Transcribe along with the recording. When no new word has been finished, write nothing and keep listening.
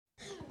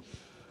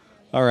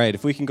All right,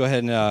 if we can go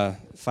ahead and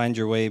find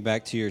your way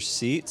back to your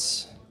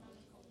seats.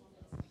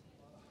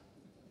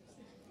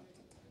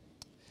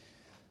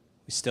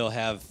 We still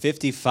have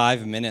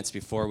 55 minutes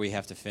before we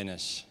have to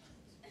finish.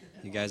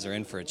 You guys are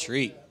in for a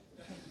treat.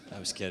 I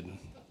was kidding.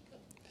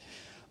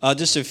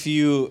 Just a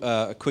few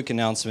quick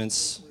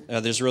announcements.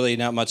 There's really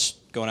not much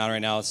going on right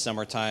now. It's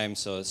summertime,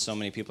 so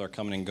many people are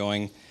coming and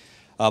going.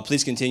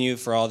 Please continue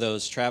for all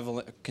those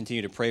traveling.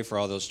 Continue to pray for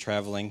all those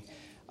traveling.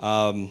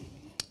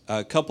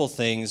 A couple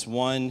things.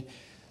 One,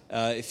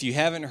 if you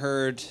haven't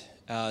heard,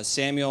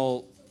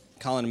 Samuel,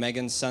 Colin and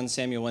Megan's son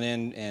Samuel went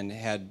in and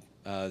had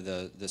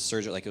the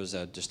surgery, like it was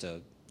just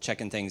a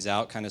checking things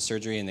out kind of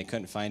surgery, and they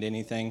couldn't find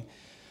anything.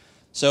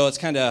 So it's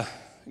kind of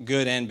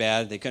good and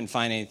bad. They couldn't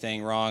find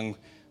anything wrong,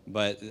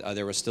 but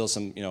there was still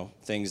some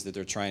things that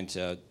they're trying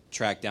to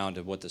track down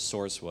to what the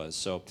source was.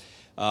 So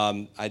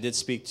I did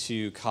speak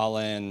to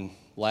Colin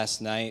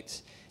last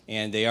night.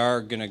 And they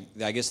are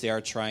I guess they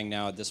are trying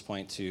now at this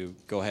point to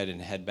go ahead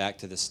and head back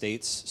to the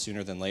States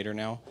sooner than later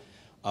now.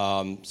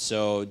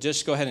 So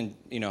just go ahead and,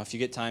 if you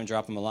get time,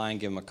 drop them a line,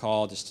 give them a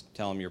call, just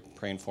tell them you're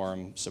praying for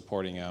them,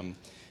 supporting them.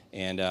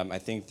 And I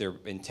think their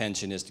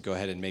intention is to go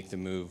ahead and make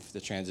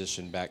the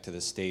transition back to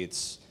the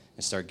States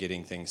and start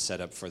getting things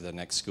set up for the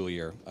next school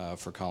year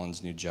for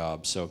Colin's new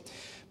job. So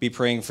be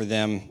praying for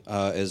them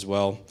as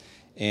well.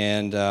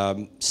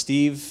 And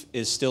Steve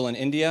is still in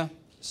India,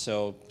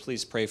 so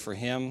please pray for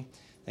him.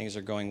 Things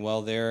are going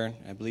well there.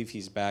 I believe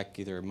he's back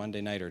either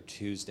Monday night or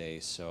Tuesday,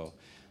 so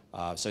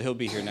he'll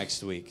be here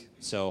next week.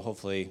 So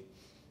hopefully,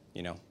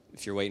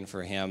 if you're waiting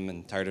for him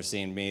and tired of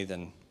seeing me,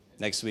 then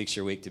next week's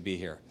your week to be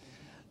here.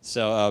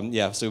 So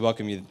so we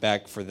welcome you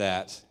back for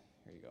that.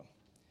 Here you go.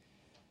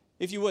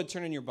 If you would,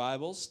 turn in your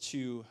Bibles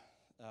to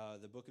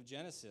the book of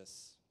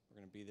Genesis.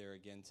 We're going to be there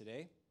again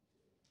today,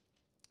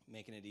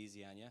 making it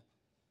easy on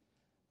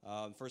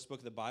you. First book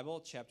of the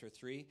Bible, chapter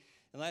 3.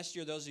 And last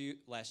year,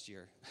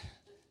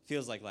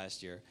 feels like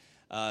last year.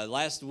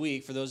 Last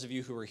week, for those of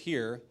you who were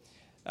here,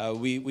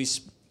 we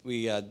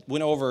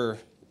went over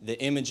the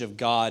image of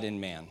God in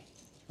man,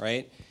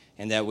 right?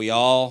 And that we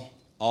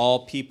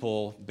all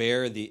people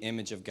bear the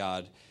image of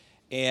God.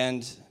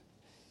 And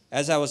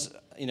as I was,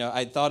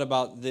 I thought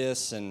about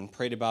this and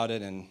prayed about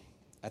it, and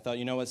I thought,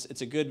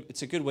 it's a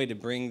good way to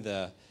bring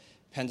the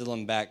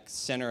pendulum back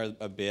center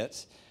a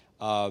bit.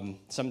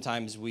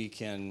 Sometimes we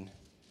can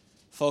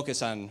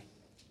focus on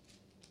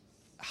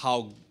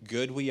how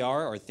good we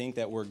are or think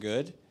that we're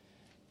good,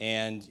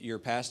 and your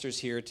pastor's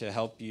here to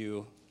help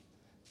you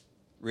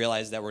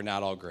realize that we're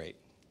not all great,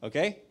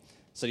 okay?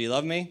 So do you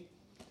love me?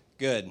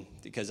 Good,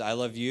 because I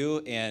love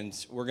you,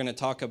 and we're going to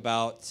talk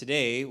about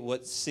today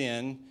what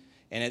sin,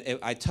 and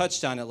I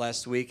touched on it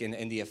last week,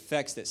 and the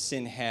effects that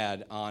sin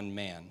had on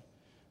man,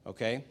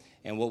 okay?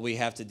 And what we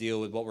have to deal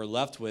with, what we're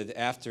left with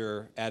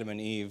after Adam and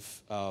Eve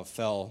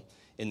fell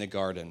in the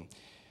garden.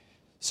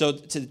 So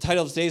the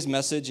title of today's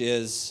message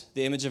is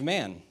The Image of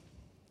Man,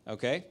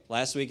 okay?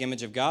 Last week,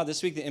 Image of God.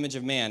 This week, The Image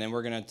of Man, and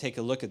we're going to take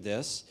a look at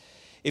this.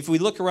 If we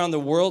look around the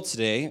world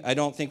today, I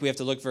don't think we have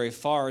to look very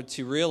far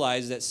to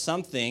realize that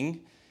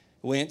something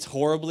went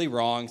horribly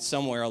wrong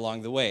somewhere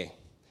along the way.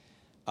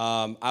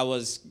 I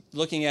was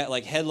looking at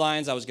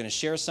headlines. I was going to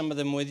share some of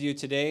them with you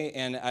today,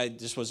 and I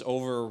just was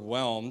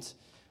overwhelmed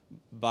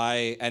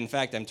by, in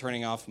fact, I'm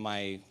turning off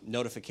my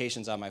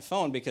notifications on my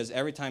phone because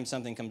every time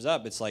something comes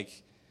up, it's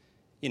like,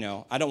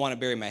 I don't want to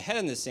bury my head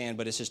in the sand,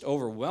 but it's just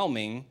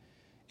overwhelming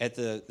at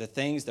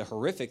the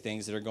horrific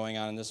things that are going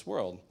on in this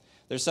world.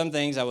 There's some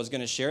things I was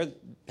going to share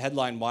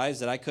headline-wise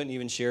that I couldn't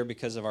even share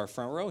because of our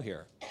front row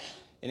here.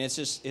 And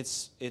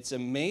it's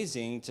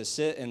amazing to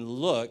sit and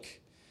look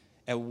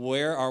at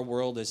where our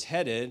world is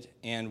headed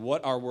and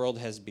what our world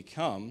has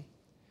become.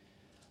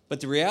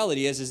 But the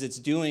reality is it's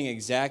doing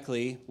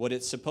exactly what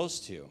it's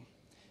supposed to.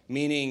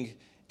 Meaning,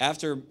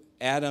 after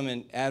Adam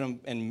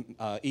and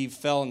Eve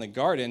fell in the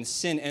garden,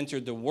 sin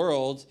entered the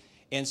world,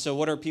 and so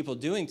what are people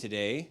doing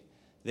today?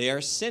 They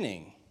are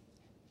sinning,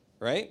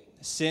 right?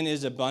 Sin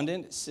is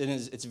abundant.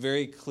 It's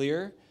very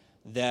clear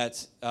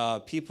that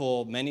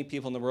many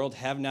people in the world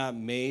have not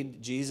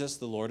made Jesus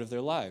the Lord of their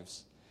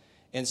lives.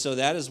 And so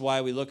that is why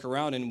we look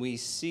around and we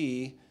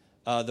see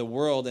the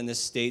world in the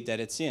state that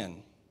it's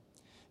in.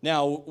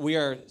 Now, we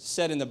are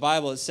said in the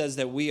Bible, it says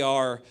that we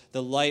are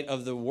the light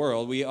of the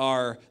world. We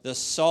are the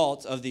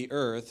salt of the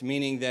earth,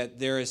 meaning that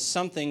there is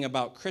something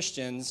about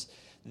Christians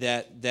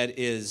that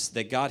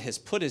God has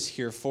put us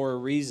here for a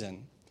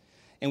reason.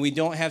 And we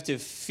don't have to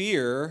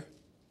fear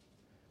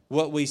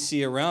what we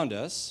see around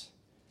us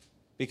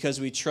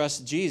because we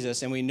trust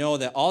Jesus and we know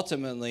that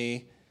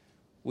ultimately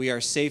we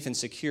are safe and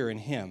secure in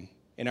Him,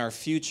 and our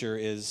future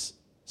is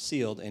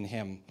sealed in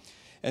Him.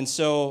 And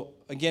so,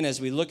 again, as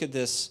we look at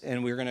this,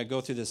 and we're going to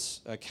go through this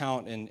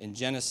account in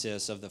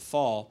Genesis of the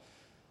fall,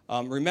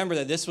 remember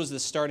that this was the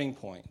starting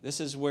point.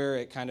 This is where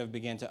it kind of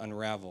began to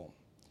unravel.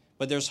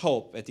 But there's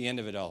hope at the end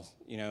of it all,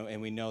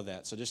 and we know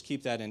that. So just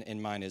keep that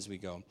in mind as we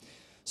go.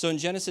 So in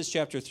Genesis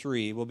chapter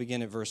 3, we'll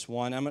begin at verse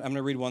 1. I'm going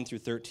to read 1 through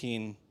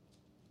 13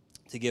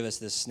 to give us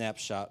this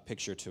snapshot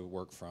picture to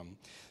work from.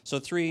 So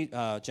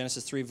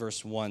Genesis 3,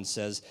 verse 1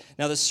 says,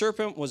 "Now the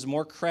serpent was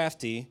more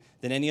crafty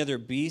than any other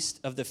beast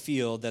of the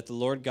field that the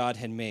Lord God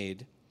had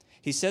made.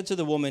 He said to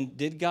the woman,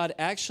 'Did God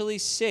actually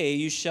say,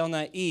 you shall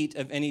not eat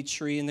of any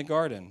tree in the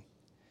garden?'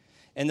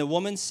 And the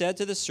woman said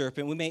to the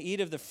serpent, 'We may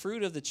eat of the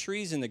fruit of the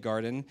trees in the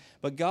garden,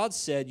 but God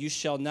said, you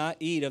shall not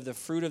eat of the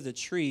fruit of the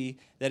tree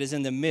that is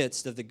in the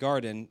midst of the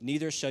garden,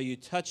 neither shall you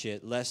touch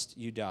it, lest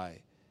you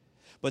die.'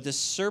 But the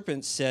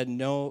serpent said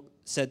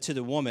to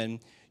the woman,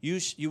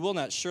 'You will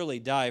not surely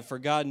die, for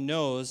God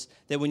knows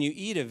that when you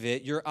eat of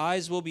it, your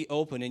eyes will be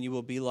open and you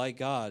will be like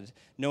God,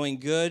 knowing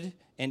good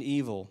and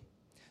evil.'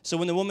 So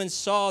when the woman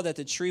saw that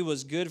the tree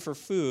was good for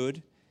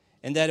food,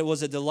 and that it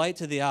was a delight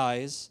to the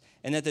eyes,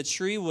 and that the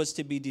tree was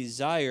to be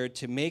desired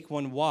to make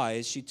one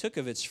wise, she took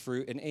of its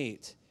fruit and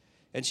ate.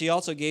 And she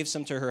also gave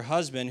some to her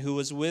husband who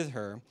was with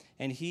her,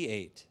 and he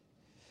ate.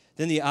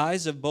 Then the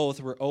eyes of both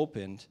were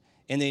opened,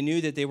 and they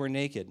knew that they were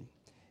naked.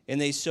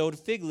 And they sewed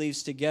fig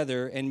leaves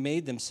together and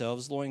made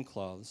themselves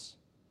loincloths.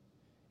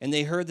 And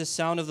they heard the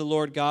sound of the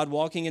Lord God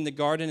walking in the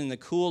garden in the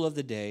cool of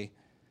the day.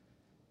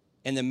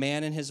 And the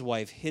man and his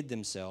wife hid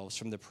themselves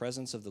from the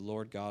presence of the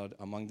Lord God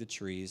among the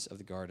trees of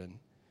the garden.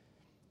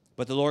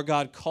 But the Lord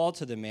God called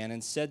to the man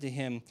and said to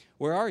him,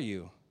 'Where are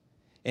you?'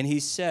 And he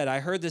said, 'I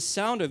heard the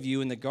sound of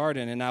you in the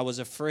garden, and I was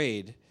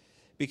afraid,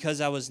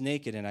 because I was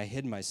naked and I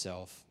hid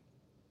myself.'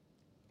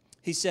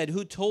 He said,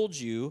 'Who told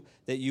you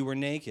that you were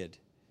naked?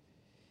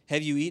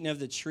 Have you eaten of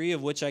the tree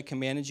of which I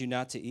commanded you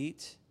not to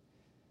eat?'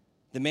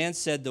 The man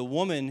said, 'The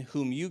woman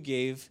whom you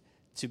gave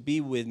to be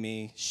with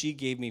me, she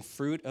gave me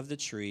fruit of the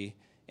tree,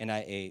 and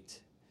I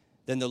ate.'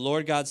 Then the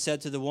Lord God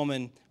said to the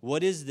woman,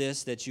 'What is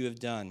this that you have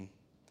done?'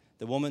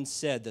 The woman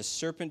said, 'The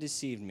serpent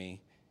deceived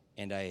me,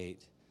 and I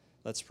ate.'"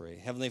 Let's pray.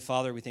 Heavenly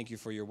Father, we thank you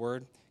for your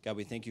word. God,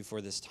 we thank you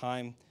for this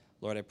time.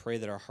 Lord, I pray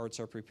that our hearts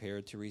are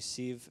prepared to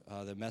receive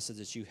the message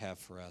that you have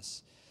for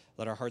us.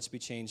 Let our hearts be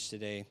changed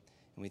today,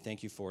 and we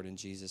thank you for it in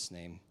Jesus'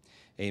 name.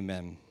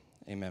 Amen.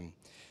 Amen.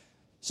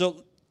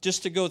 So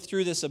just to go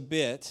through this a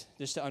bit,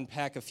 just to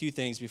unpack a few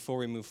things before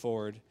we move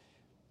forward,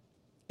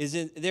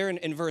 there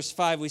in verse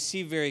 5, we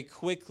see very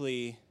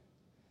quickly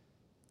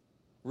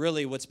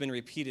really what's been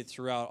repeated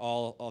throughout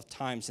all of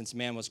time since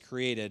man was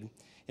created.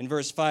 In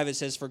verse 5, it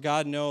says, "For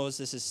God knows,"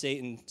 this is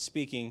Satan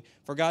speaking,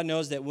 "for God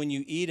knows that when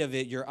you eat of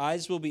it, your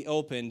eyes will be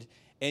opened,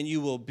 and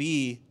you will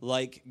be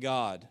like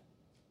God."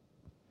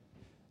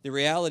 The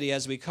reality,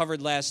 as we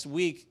covered last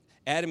week,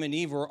 Adam and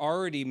Eve were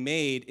already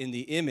made in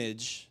the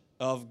image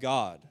of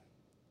God.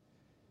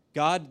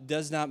 God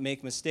does not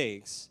make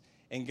mistakes.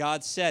 And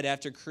God said,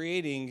 after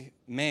creating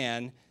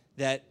man,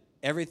 that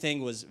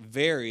everything was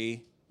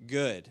very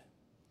good.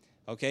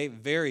 Okay,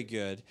 very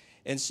good.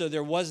 And so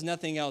there was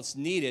nothing else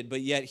needed,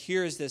 but yet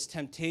here is this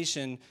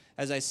temptation,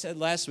 as I said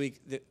last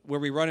week, where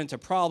we run into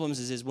problems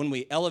is when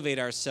we elevate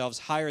ourselves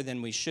higher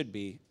than we should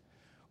be,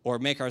 or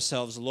make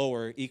ourselves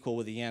lower, equal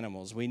with the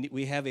animals.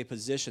 We have a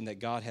position that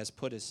God has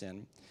put us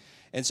in.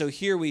 And so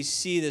here we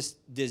see this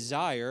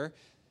desire,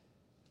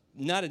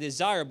 not a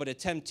desire, but a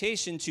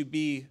temptation to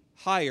be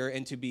higher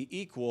and to be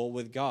equal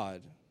with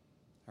God.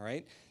 All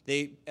right?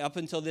 Up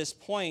until this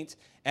point,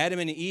 Adam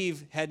and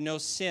Eve had no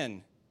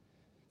sin.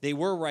 They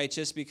were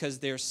righteous because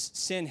their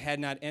sin had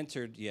not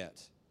entered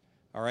yet.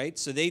 All right?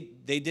 So they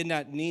did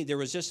not need, there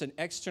was just an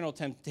external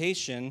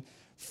temptation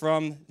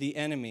from the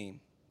enemy.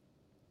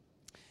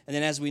 And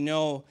then as we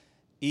know,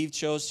 Eve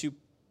chose to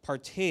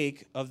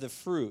partake of the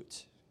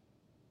fruit.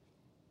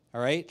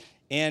 All right?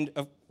 And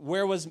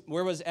where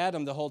was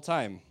Adam the whole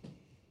time?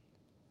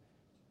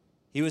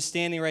 He was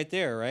standing right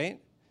there, right?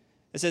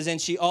 It says,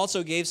 "And she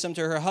also gave some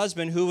to her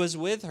husband who was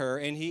with her,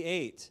 and he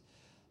ate."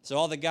 So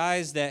all the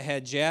guys that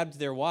had jabbed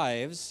their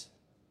wives,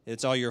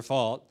 it's all your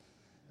fault,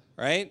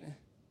 right?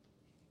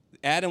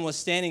 Adam was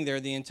standing there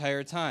the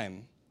entire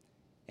time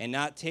and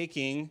not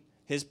taking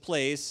his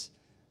place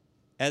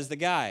as the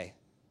guy,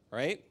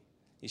 right?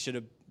 He should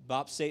have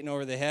bopped Satan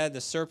over the head,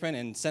 the serpent,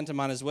 and sent him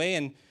on his way,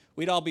 and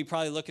we'd all be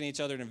probably looking at each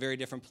other in a very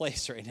different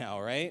place right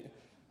now, right?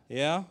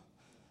 Yeah?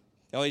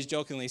 I always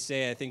jokingly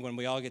say, I think when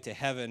we all get to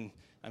heaven,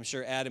 I'm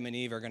sure Adam and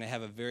Eve are going to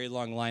have a very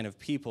long line of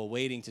people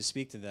waiting to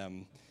speak to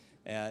them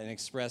and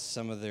express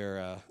some of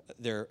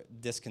their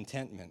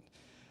discontentment.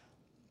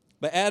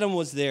 But Adam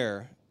was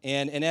there,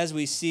 and as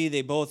we see,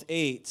 they both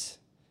ate,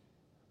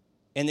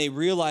 and they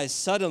realized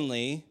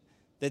suddenly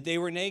that they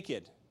were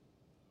naked.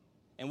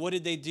 And what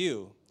did they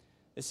do?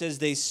 It says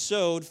they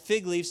sewed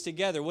fig leaves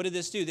together. What did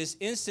this do? This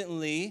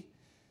instantly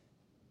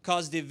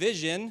caused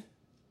division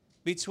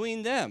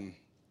between them.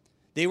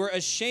 They were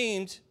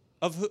ashamed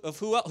of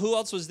who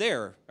else was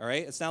there, all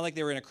right? It's not like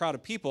they were in a crowd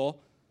of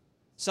people.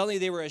 Suddenly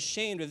they were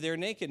ashamed of their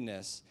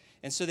nakedness.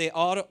 And so they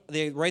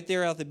right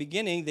there at the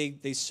beginning,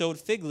 they sewed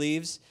fig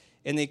leaves,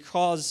 and they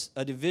caused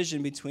a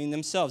division between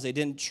themselves. They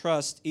didn't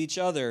trust each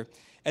other.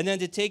 And then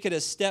to take it a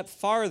step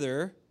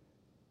farther,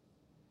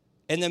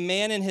 and the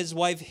man and his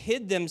wife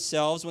hid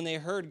themselves when they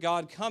heard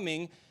God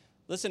coming,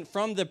 listen,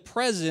 from the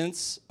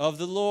presence of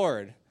the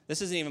Lord.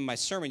 This isn't even my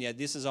sermon yet.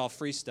 This is all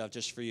free stuff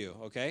just for you,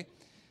 okay?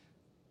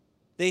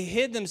 They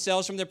hid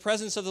themselves from the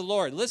presence of the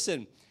Lord.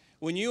 Listen,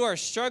 when you are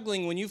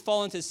struggling, when you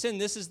fall into sin,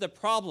 this is the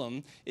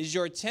problem, is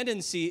your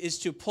tendency is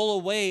to pull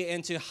away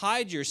and to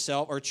hide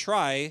yourself, or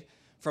try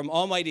from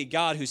Almighty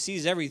God who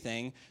sees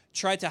everything,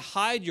 try to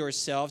hide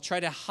yourself,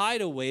 try to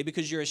hide away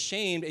because you're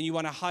ashamed and you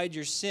want to hide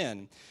your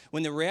sin.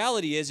 When the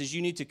reality is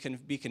you need to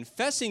be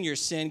confessing your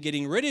sin,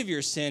 getting rid of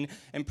your sin,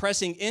 and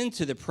pressing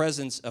into the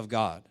presence of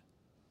God.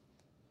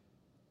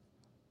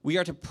 We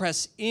are to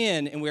press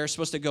in, and we are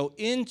supposed to go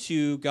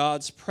into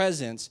God's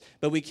presence,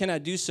 but we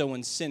cannot do so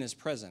when sin is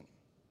present.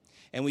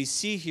 And we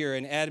see here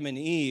in Adam and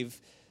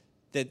Eve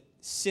that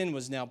sin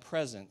was now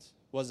present,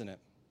 wasn't it?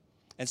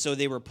 And so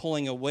they were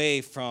pulling away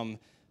from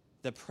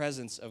the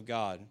presence of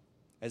God.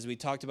 As we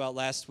talked about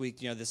last week,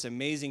 this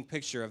amazing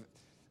picture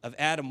of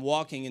Adam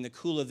walking in the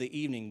cool of the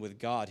evening with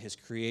God, his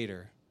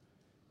creator.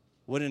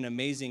 What an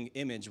amazing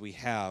image we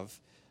have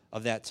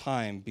of that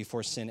time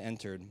before sin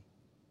entered.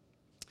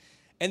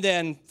 And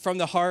then from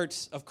the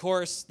heart, of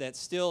course, that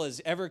still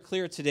is ever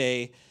clear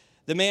today,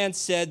 the man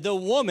said, the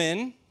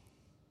woman,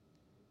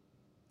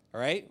 all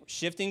right,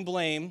 shifting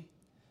blame,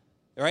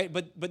 all right,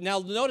 but now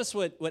notice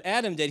what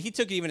Adam did. He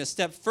took it even a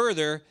step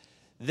further,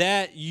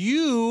 that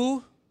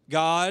you,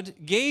 God,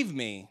 gave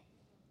me,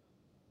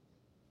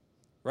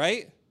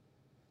 right?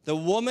 The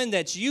woman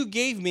that you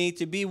gave me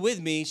to be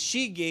with me,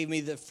 she gave me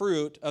the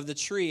fruit of the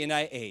tree, and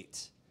I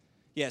ate.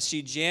 Yes,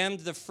 she jammed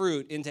the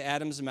fruit into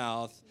Adam's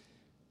mouth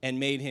and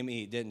made him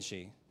eat, didn't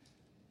she?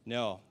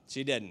 No,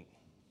 she didn't,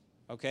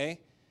 okay?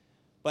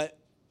 But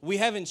we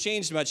haven't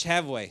changed much,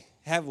 have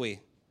we?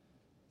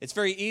 It's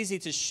very easy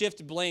to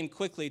shift blame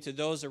quickly to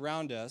those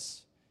around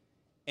us,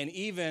 and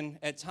even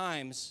at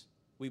times,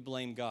 we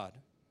blame God.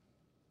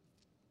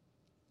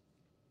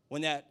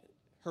 When that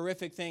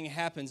horrific thing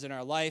happens in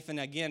our life, and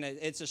again,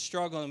 it's a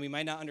struggle and we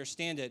might not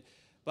understand it,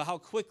 but how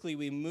quickly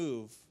we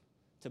move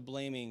to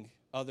blaming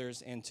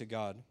others and to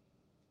God.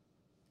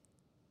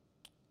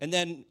 And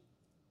then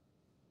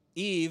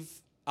Eve,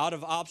 out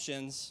of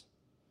options,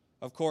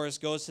 of course,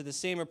 goes to the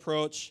same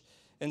approach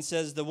and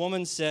says, the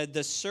woman said,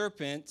 the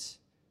serpent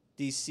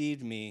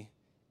deceived me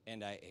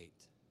and I ate.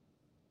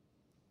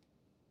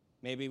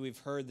 Maybe we've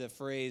heard the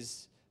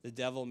phrase, the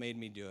devil made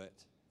me do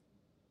it,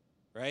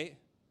 right?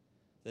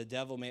 The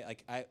devil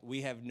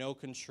we have no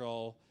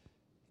control.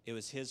 It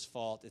was his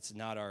fault. It's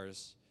not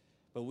ours.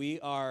 But we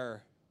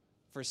are,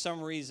 for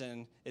some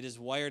reason, it is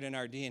wired in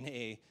our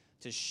DNA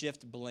to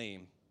shift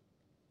blame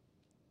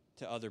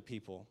to other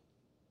people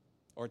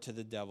or to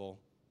the devil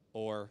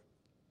or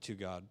to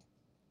God.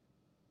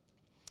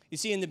 You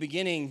see, in the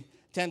beginning,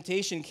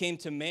 temptation came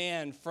to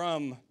man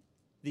from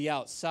the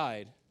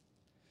outside.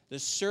 The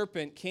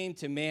serpent came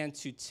to man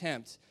to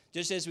tempt.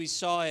 Just as we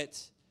saw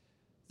it,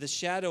 the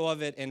shadow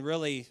of it, and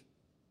really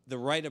the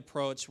right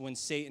approach when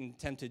Satan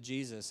tempted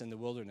Jesus in the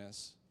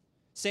wilderness.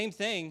 Same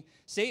thing,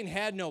 Satan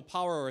had no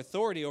power or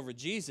authority over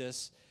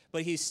Jesus,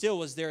 but he still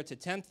was there to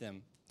tempt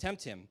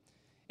him.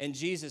 And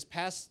Jesus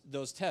passed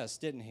those tests,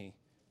 didn't he?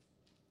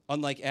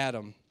 Unlike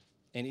Adam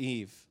and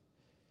Eve.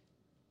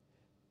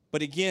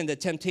 But again, the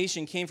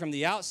temptation came from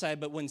the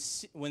outside, but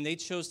when they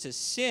chose to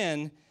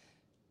sin,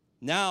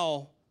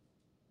 now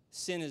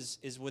sin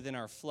is within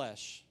our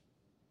flesh.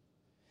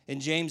 In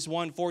James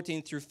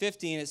 1:14 through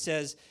 15, it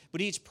says,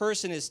 but each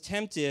person is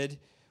tempted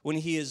when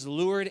he is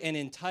lured and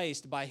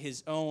enticed by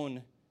his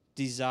own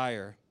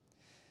desire.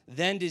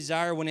 Then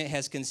desire, when it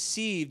has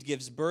conceived,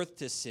 gives birth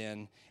to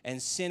sin,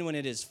 and sin, when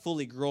it is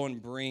fully grown,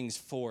 brings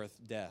forth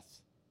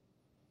death.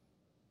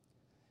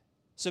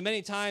 So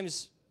many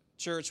times,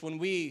 church, when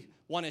we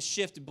want to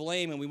shift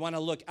blame and we want to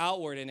look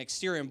outward and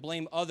exterior and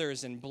blame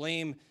others and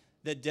blame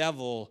the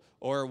devil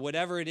or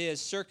whatever it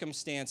is,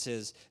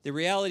 circumstances, the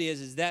reality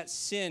is that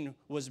sin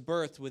was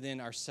birthed within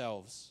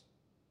ourselves,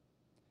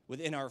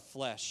 within our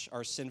flesh,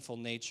 our sinful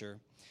nature.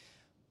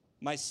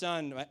 My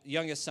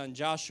youngest son,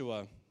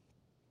 Joshua,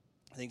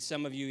 I think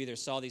some of you either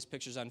saw these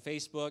pictures on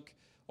Facebook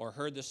or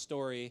heard the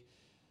story.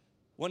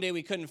 One day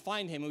we couldn't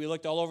find him, and we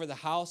looked all over the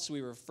house.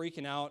 We were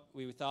freaking out.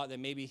 We thought that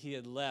maybe he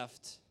had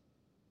left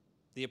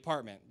the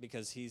apartment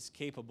because he's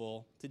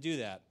capable to do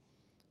that,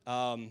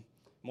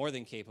 more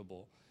than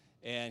capable.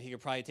 And he could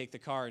probably take the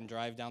car and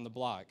drive down the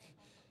block.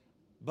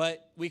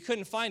 But we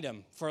couldn't find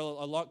him for a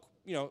long,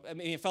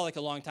 it felt like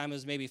a long time. It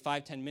was maybe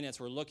 5-10 minutes.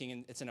 We're looking,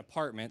 and it's an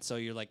apartment, so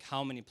you're like,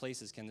 how many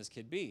places can this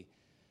kid be?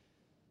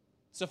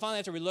 So finally,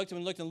 after we looked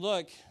and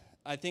looked,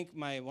 I think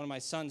one of my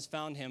sons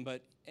found him.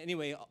 But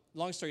anyway,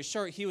 long story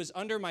short, he was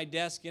under my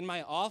desk in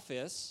my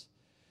office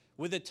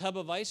with a tub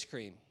of ice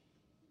cream,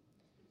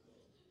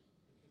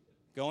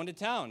 going to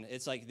town.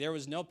 It's like there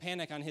was no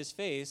panic on his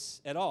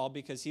face at all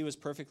because he was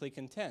perfectly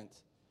content.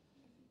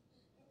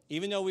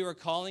 Even though we were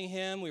calling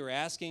him, we were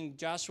asking,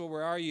 Joshua,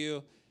 where are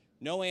you?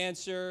 No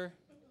answer,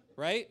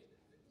 right?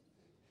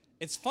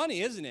 It's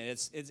funny, isn't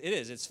it? It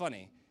is. It's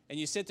funny. And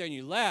you sit there and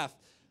you laugh.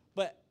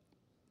 But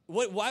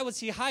why was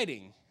he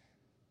hiding?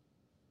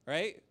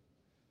 Right?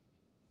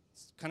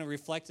 It's kind of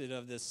reflected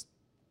of this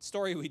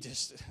story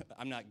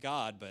I'm not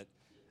God, but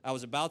I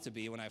was about to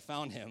be when I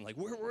found him. Like,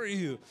 where were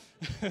you?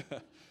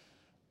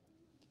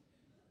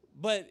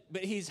 But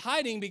he's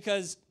hiding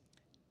because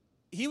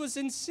he was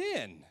in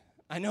sin.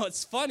 I know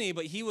it's funny,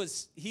 but he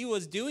was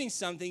doing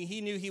something he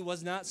knew he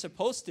was not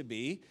supposed to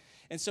be.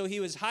 And so he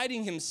was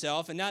hiding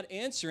himself and not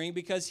answering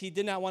because he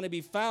did not want to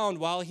be found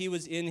while he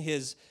was in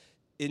his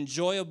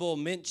enjoyable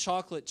mint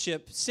chocolate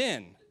chip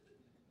sin.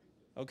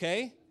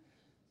 Okay?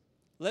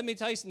 Let me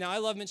tell you, now I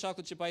love mint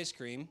chocolate chip ice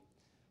cream,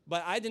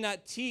 but I did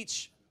not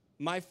teach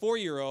my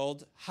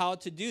 4-year-old how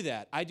to do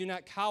that. I do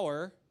not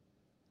cower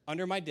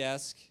under my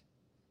desk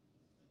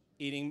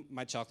eating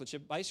my chocolate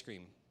chip ice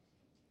cream.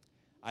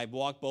 I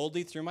walk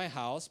boldly through my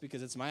house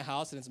because it's my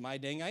house and it's my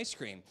dang ice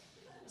cream.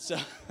 So,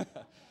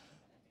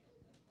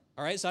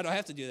 all right, so I don't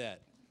have to do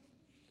that.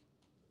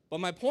 But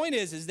my point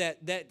is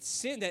that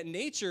sin, that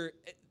nature,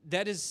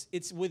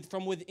 it's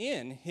from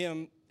within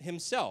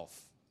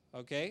himself,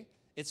 okay?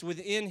 It's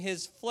within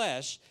his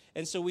flesh,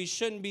 and so we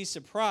shouldn't be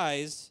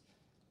surprised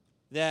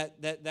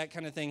that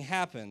kind of thing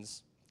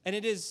happens. And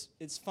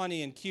it's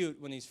funny and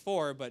cute when he's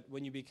 4, but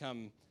when you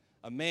become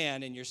a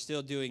man and you're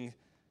still doing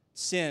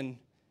sin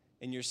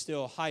and you're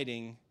still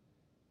hiding,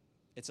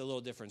 it's a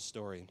little different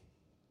story.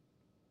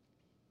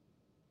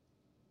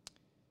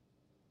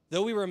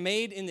 Though we were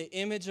made in the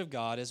image of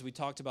God, as we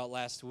talked about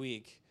last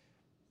week,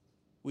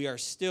 we are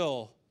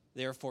still,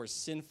 therefore,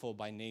 sinful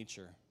by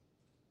nature.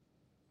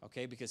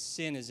 Okay? Because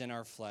sin is in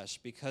our flesh.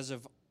 Because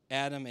of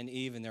Adam and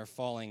Eve and their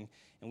falling,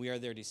 and we are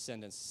their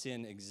descendants,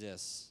 sin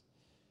exists.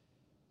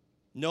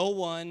 No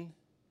one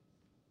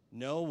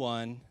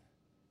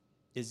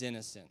is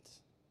innocent.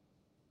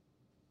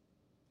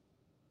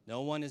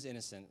 No one is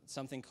innocent.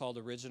 Something called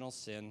original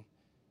sin.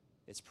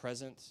 It's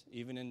present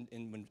even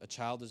in when a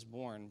child is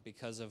born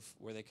because of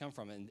where they come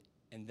from.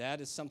 And that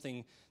is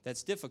something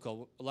that's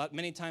difficult.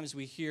 Many times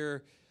we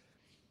hear,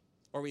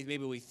 or maybe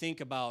we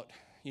think about,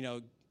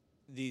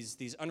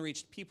 these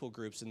unreached people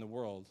groups in the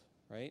world,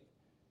 right?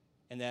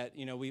 And that,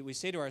 we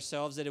say to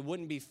ourselves that it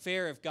wouldn't be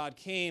fair if God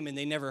came and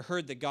they never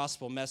heard the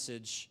gospel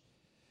message,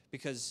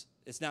 because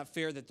it's not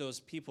fair that those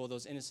people,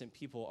 those innocent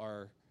people,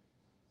 are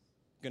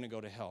going to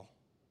go to hell.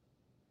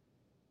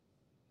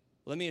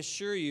 Let me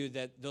assure you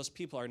that those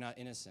people are not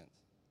innocent.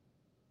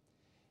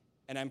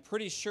 And I'm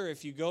pretty sure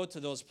if you go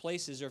to those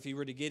places, or if you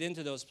were to get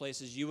into those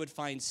places, you would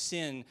find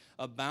sin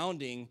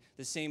abounding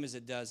the same as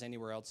it does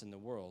anywhere else in the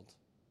world.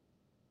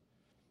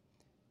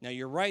 Now,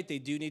 you're right, they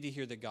do need to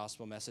hear the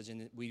gospel message,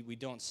 and we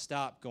don't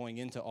stop going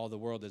into all the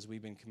world as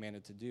we've been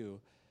commanded to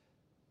do.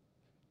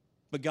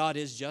 But God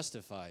is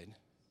justified.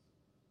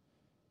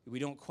 We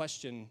don't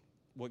question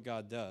what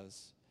God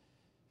does,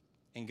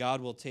 and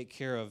God will take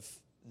care of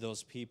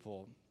those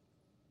people.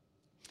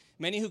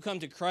 Many who come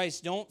to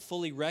Christ don't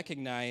fully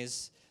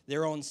recognize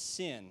their own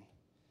sin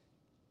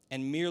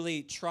and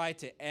merely try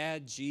to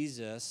add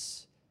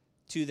Jesus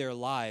to their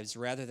lives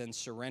rather than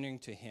surrendering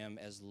to him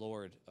as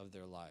Lord of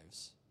their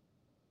lives.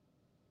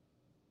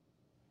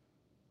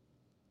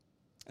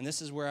 And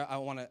this is where I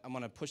want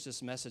to push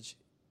this message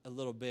a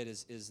little bit,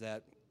 is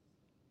that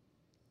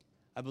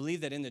I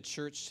believe that in the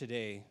church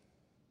today,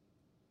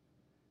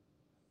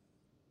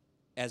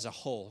 as a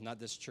whole, not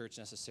this church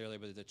necessarily,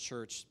 but the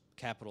church,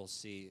 capital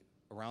C,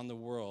 around the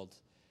world,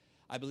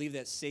 I believe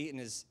that Satan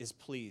is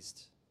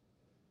pleased.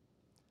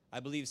 I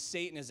believe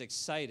Satan is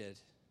excited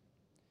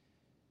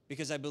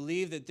because I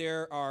believe that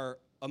there are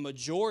a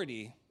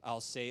majority,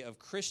 I'll say, of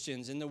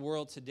Christians in the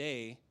world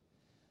today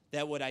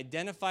that would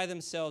identify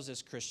themselves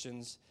as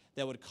Christians,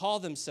 that would call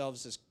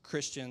themselves as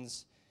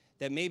Christians,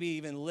 that maybe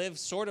even live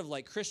sort of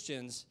like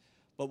Christians,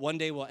 but one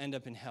day will end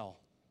up in hell.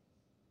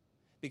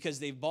 Because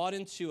they've bought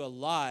into a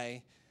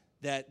lie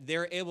that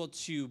they're able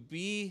to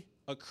be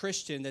a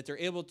Christian, that they're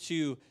able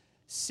to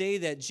say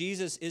that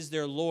Jesus is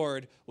their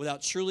Lord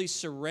without truly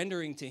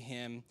surrendering to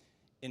him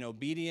in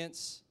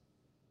obedience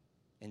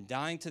and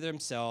dying to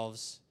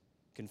themselves,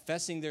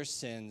 confessing their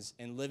sins,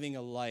 and living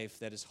a life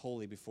that is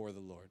holy before the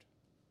Lord.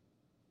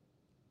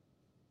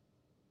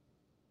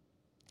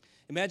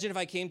 Imagine if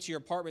I came to your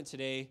apartment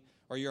today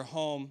or your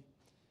home,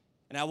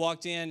 and I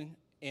walked in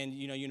and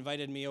you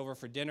invited me over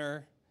for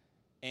dinner,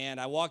 and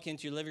I walk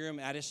into your living room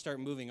and I just start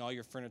moving all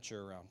your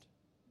furniture around.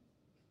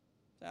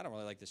 I don't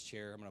really like this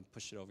chair. I'm going to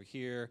push it over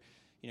here.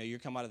 You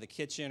come out of the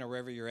kitchen or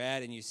wherever you're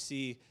at, and you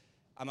see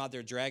I'm out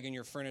there dragging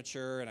your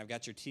furniture, and I've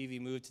got your TV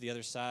moved to the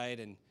other side,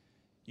 and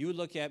you would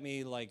look at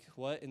me like,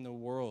 what in the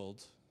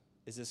world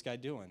is this guy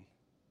doing,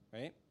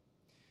 right?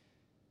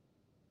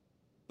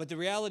 But the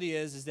reality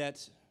is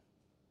that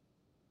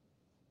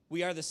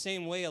we are the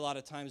same way a lot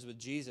of times with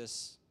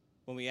Jesus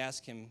when we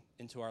ask him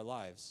into our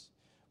lives,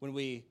 when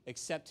we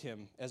accept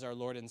him as our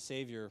Lord and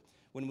Savior,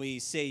 when we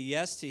say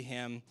yes to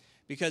him,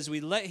 because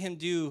we let him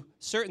do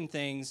certain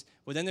things,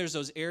 but then there's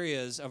those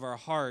areas of our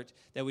heart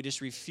that we just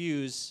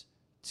refuse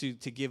to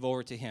give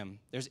over to him.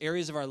 There's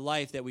areas of our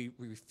life that we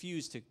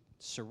refuse to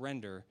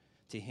surrender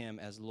to him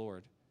as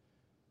Lord.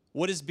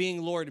 What does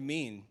being Lord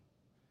mean?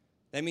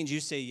 That means you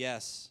say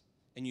yes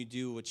and you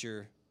do what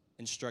you're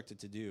instructed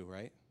to do,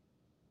 right?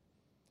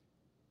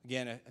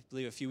 Again, I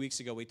believe a few weeks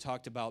ago we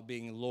talked about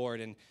being Lord,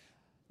 and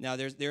Now,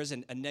 there's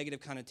a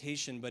negative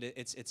connotation, but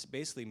it's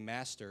basically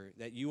master,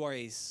 that you are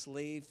a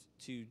slave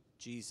to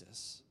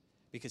Jesus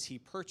because he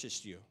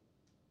purchased you.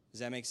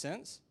 Does that make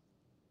sense?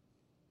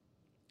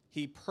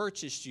 He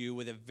purchased you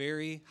with a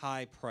very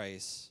high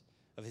price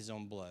of his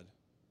own blood.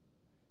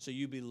 So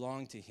you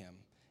belong to him,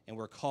 and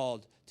we're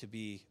called to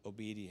be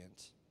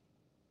obedient.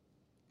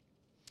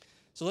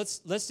 So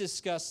let's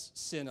discuss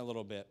sin a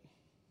little bit,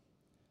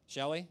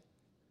 shall we?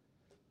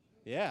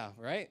 Yeah,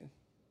 right?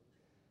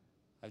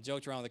 I've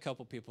joked around with a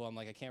couple people. I'm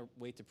like, I can't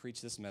wait to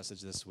preach this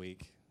message this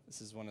week.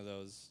 This is one of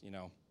those,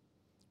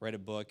 write a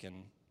book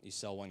and you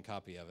sell one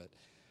copy of it.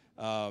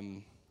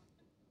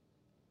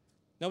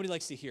 Nobody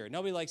likes to hear it.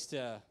 Nobody likes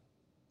to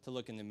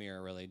look in the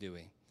mirror, really, do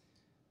we?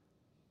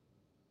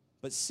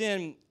 But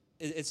sin,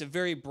 it's a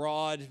very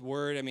broad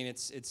word. I mean,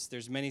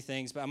 there's many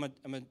things, but I'm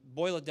gonna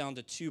boil it down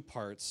to two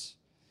parts.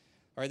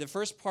 All right, the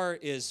first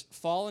part is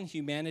fallen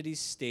humanity's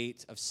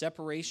state of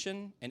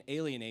separation and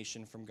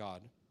alienation from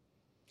God.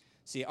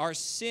 See, our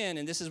sin,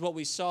 and this is what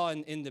we saw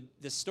in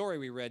the story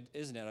we read,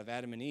 isn't it, of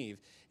Adam and Eve,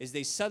 is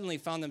they suddenly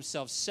found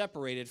themselves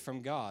separated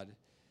from God.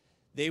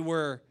 They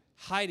were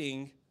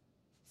hiding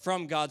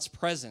from God's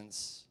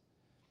presence.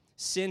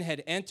 Sin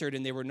had entered,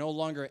 and they were no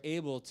longer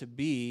able to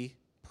be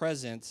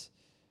present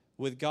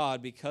with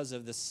God because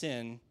of the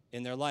sin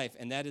in their life.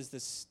 And that is the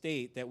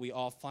state that we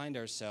all find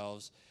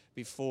ourselves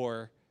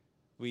before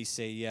we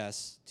say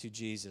yes to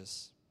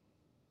Jesus.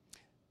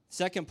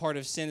 Second part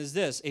of sin is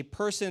this: a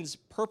person's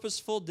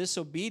purposeful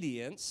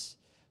disobedience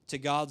to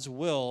God's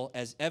will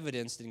as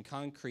evidenced in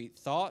concrete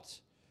thought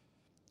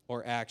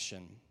or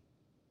action.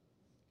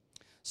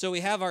 So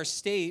we have our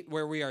state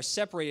where we are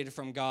separated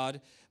from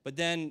God, but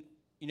then,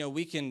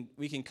 we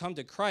can come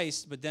to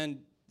Christ, but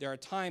then there are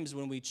times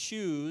when we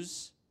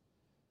choose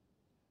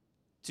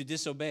to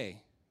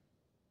disobey.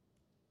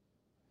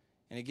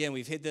 And again,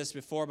 we've hit this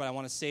before, but I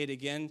want to say it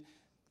again.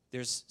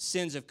 There's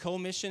sins of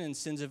commission and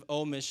sins of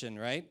omission,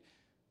 right?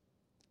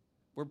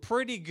 We're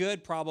pretty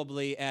good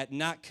probably at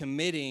not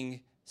committing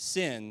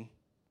sin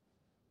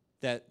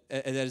that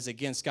is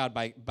against God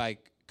by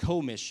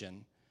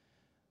commission.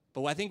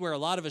 But I think where a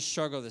lot of us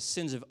struggle are the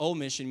sins of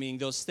omission, meaning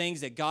those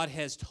things that God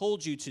has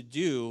told you to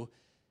do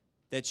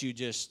that you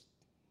just,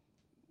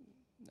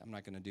 I'm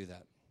not going to do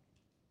that.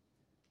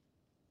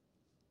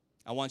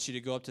 I want you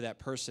to go up to that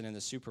person in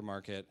the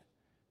supermarket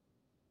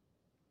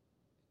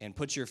and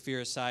put your fear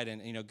aside,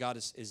 and God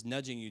is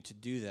nudging you to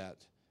do that,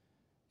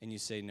 and you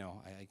say,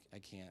 no, I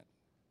can't.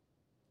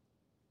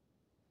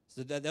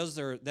 So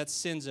that's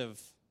sins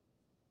of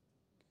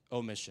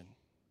omission,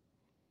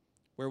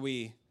 where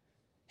we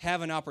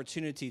have an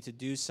opportunity to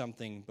do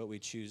something, but we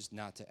choose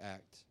not to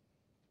act.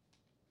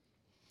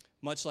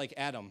 Much like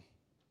Adam,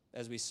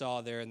 as we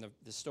saw there in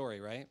the story,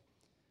 right?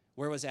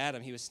 Where was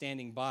Adam? He was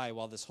standing by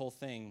while this whole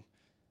thing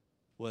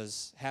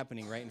was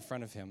happening right in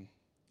front of him.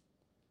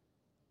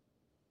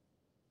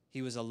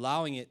 He was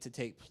allowing it to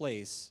take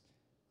place,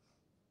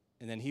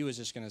 and then he was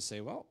just going to say,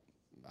 well,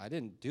 I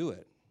didn't do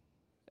it.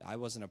 I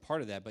wasn't a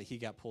part of that, but he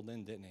got pulled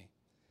in, didn't he?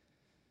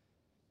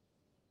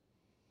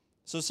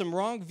 So some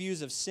wrong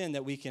views of sin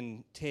that we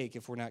can take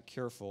if we're not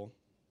careful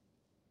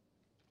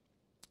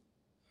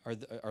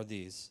are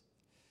these.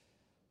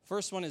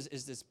 First one is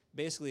this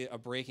basically a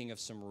breaking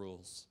of some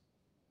rules,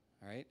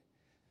 all right?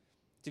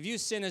 To view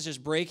sin as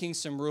just breaking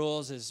some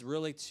rules is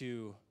really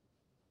to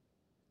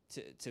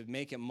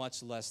make it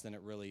much less than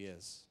it really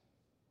is.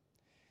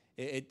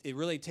 It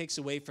really takes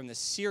away from the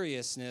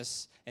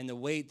seriousness and the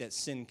weight that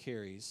sin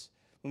carries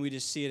when we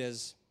just see it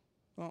as,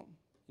 well,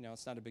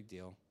 it's not a big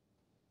deal.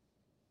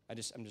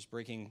 I'm just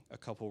breaking a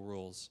couple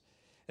rules.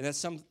 And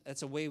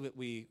that's a way that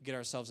we get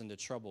ourselves into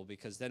trouble,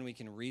 because then we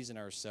can reason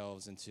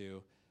ourselves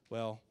into,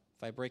 well,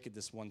 if I break it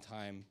this one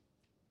time,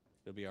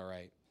 it'll be all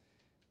right.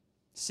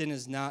 Sin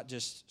is not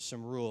just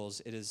some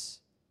rules. It is,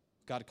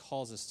 God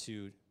calls us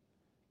to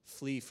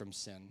flee from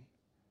sin,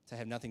 to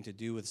have nothing to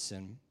do with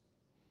sin.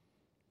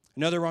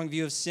 Another wrong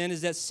view of sin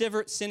is that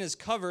sin is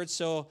covered,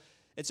 so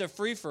it's a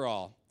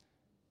free-for-all.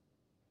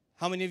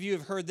 How many of you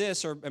have heard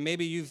this, or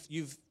maybe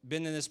you've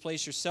been in this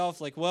place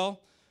yourself, like,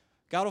 well,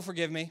 God will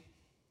forgive me,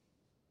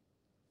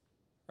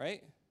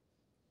 right?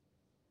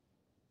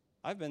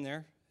 I've been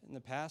there in the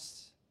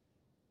past.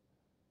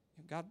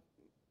 God,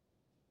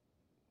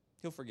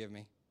 he'll forgive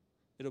me.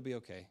 It'll be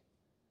okay.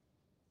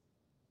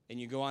 And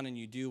you go on and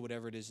you do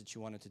whatever it is that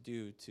you wanted to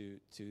do to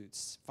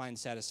find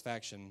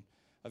satisfaction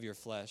of your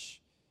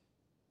flesh.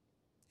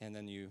 And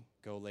then you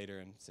go later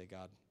and say,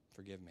 God,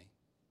 forgive me.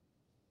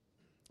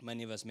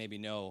 Many of us maybe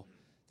know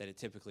that it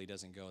typically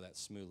doesn't go that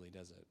smoothly,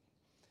 does it?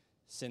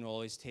 Sin will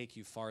always take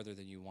you farther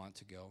than you want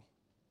to go.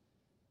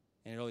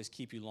 And it'll always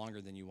keep you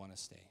longer than you want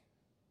to stay.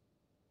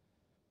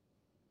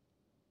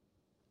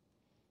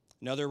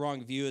 Another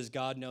wrong view is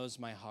God knows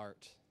my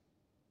heart.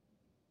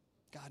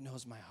 God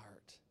knows my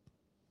heart.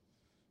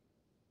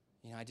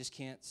 I just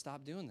can't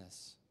stop doing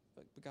this.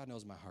 But God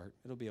knows my heart.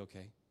 It'll be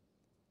okay.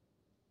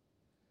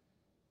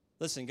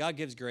 Listen, God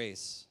gives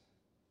grace.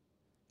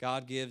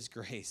 God gives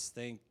grace.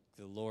 Thank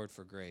the Lord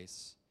for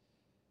grace.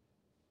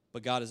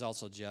 But God is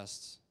also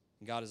just.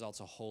 And God is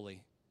also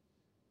holy.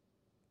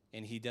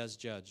 And he does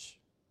judge.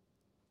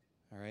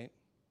 All right?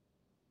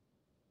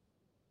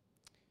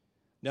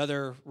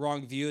 Another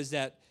wrong view is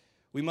that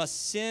we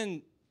must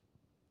sin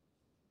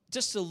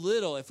just a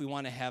little if we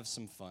want to have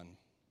some fun.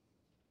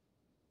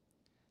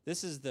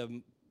 This is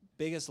the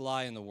biggest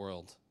lie in the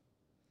world.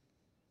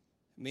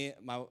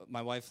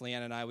 My wife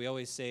Leanne and I, we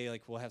always say,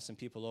 like, we'll have some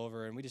people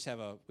over and we have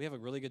a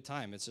really good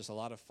time. It's just a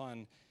lot of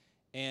fun.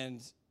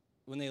 And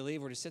when they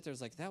leave, we're to sit there,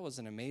 it's like, that was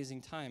an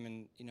amazing time.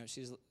 And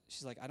she's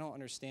like, I don't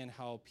understand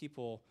how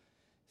people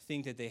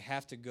think that they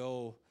have to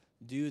go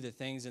do the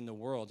things in the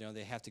world.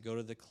 They have to go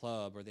to the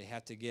club, or they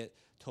have to get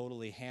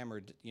totally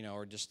hammered,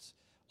 or just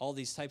all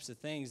these types of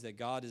things that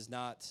God is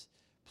not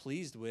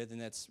pleased with, and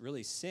that's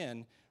really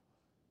sin.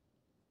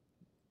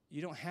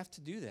 You don't have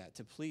to do that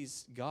to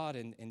please God,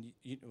 and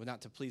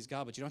not to please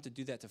God, but you don't have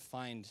to do that to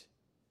find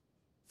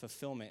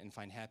fulfillment and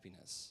find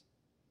happiness.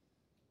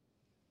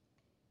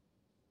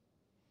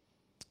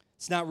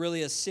 It's not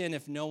really a sin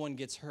if no one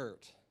gets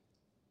hurt,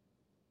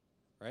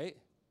 right?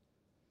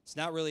 It's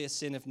not really a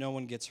sin if no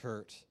one gets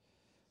hurt.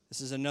 This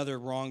is another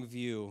wrong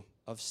view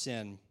of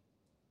sin.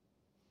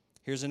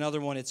 Here's another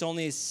one. It's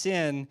only a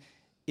sin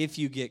if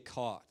you get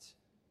caught.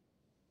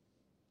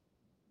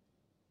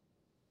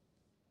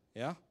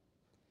 Yeah?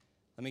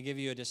 Let me give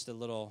you just a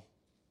little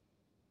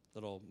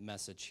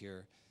message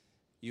here.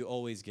 You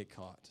always get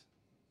caught.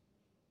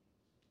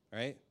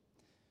 Right?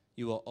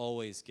 You will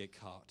always get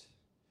caught.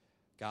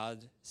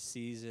 God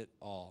sees it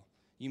all.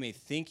 You may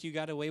think you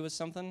got away with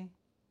something,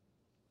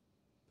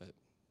 but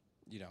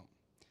you don't.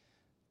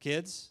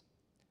 Kids,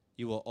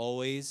 you will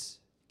always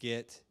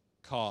get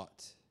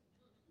caught.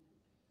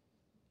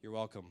 You're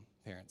welcome,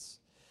 parents.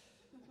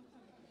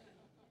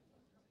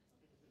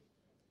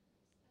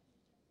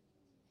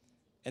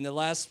 And the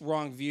last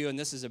wrong view, and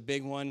this is a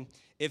big one,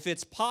 if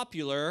it's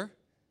popular,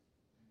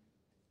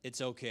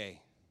 it's okay.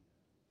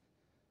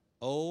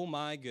 Oh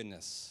my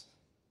goodness.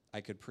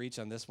 I could preach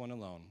on this one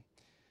alone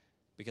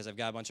because I've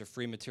got a bunch of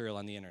free material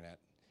on the internet.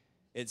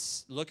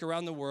 It's look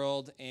around the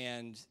world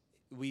and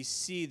we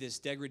see this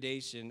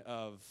degradation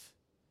of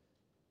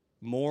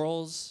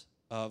morals,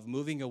 of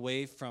moving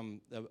away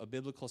from a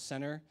biblical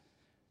center.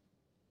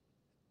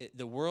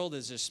 The world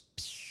is just,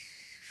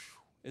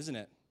 isn't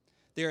it?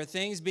 There are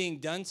things being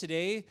done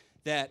today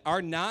that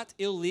are not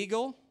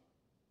illegal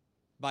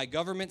by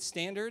government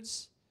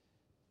standards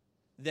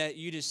that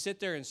you just sit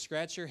there and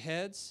scratch your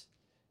heads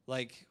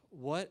like,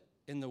 what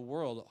in the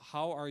world?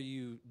 How are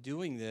you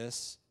doing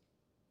this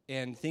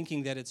and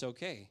thinking that it's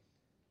okay?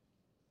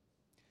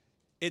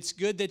 It's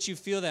good that you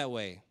feel that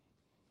way.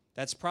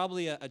 That's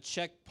probably a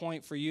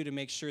checkpoint for you to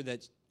make sure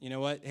that, you know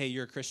what, hey,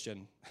 you're a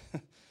Christian.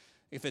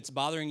 If it's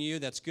bothering you,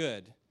 that's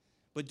good.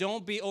 But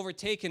don't be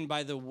overtaken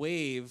by the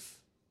wave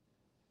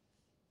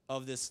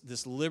of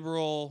this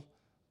liberal,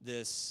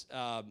 this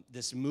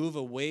move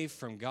away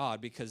from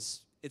God,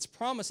 because it's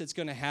promised it's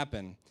going to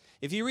happen.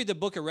 If you read the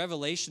book of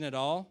Revelation at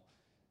all,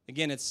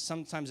 again,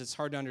 sometimes it's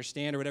hard to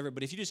understand or whatever,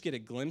 but if you just get a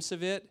glimpse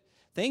of it,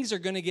 things are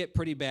going to get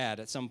pretty bad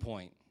at some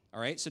point. All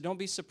right? So don't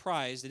be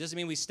surprised. It doesn't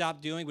mean we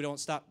stop doing, we don't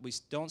stop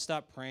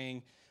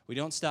praying, we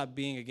don't stop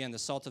being, again, the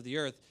salt of the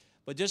earth,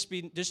 but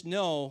just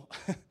know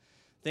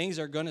things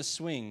are going to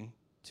swing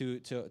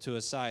to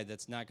a side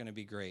that's not going to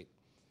be great.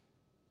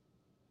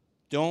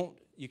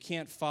 You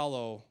can't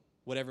follow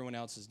what everyone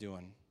else is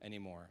doing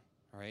anymore,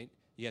 all right?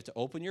 You have to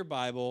open your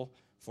Bible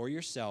for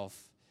yourself,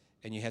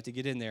 and you have to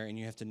get in there, and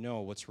you have to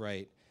know what's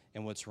right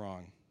and what's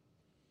wrong.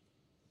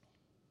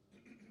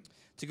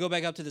 To go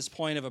back up to this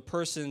point of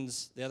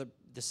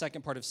the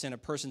second part of sin, a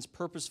person's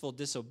purposeful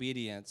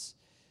disobedience,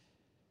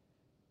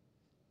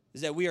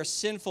 is that we are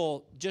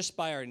sinful just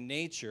by our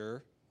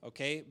nature,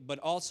 okay, but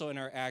also in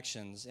our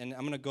actions. And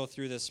I'm going to go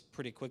through this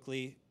pretty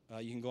quickly.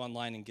 You can go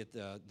online and get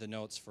the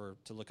notes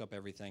to look up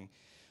everything.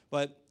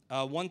 But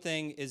one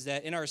thing is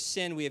that in our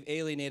sin, we have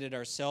alienated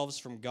ourselves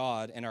from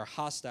God and are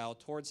hostile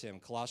towards him,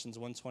 Colossians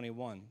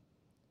 1:21.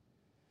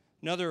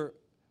 Another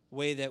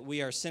way that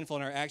we are sinful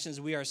in our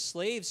actions, we are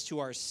slaves to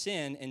our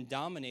sin and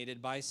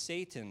dominated by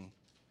Satan.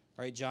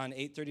 All right, John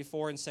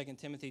 8:34 and 2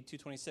 Timothy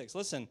 2:26.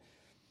 Listen,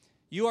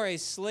 you are a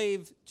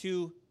slave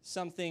to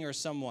something or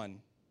someone.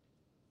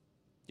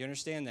 Do you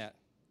understand that?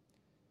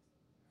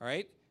 All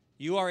right?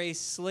 You are a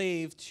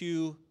slave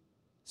to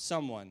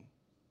someone.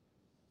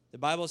 The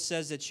Bible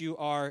says that you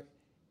are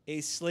a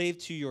slave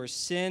to your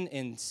sin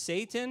and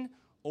Satan,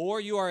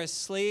 or you are a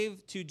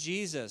slave to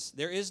Jesus.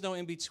 There is no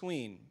in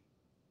between.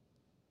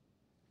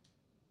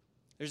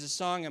 There's a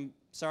song, I'm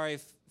sorry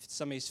if it's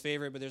somebody's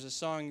favorite, but there's a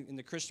song in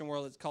the Christian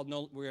world, it's called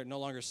We Are No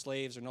Longer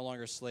Slaves or No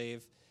Longer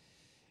Slave.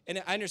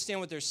 And I understand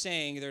what they're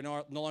saying. They're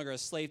no longer a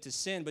slave to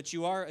sin, but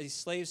you are a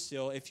slave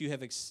still if you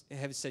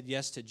have said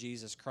yes to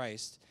Jesus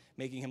Christ,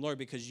 making him Lord,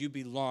 because you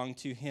belong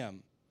to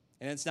him.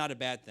 And it's not a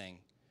bad thing,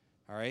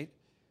 all right?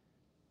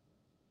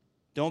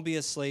 Don't be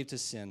a slave to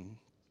sin.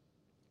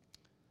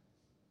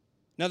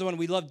 Another one,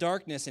 we love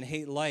darkness and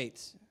hate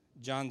light,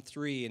 John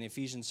 3 and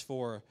Ephesians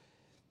 4.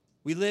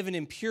 We live in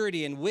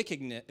impurity and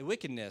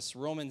wickedness,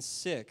 Romans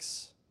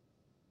 6.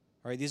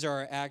 All right, these are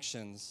our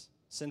actions.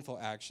 Sinful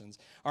actions.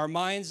 Our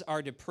minds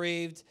are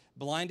depraved,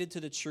 blinded to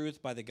the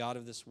truth by the God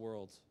of this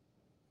world.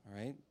 All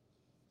right?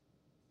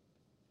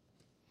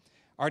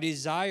 Our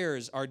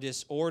desires are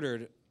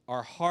disordered,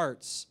 our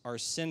hearts are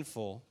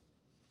sinful,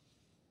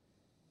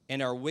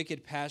 and our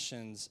wicked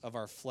passions of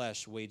our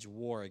flesh wage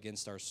war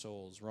against our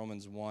souls.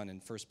 Romans 1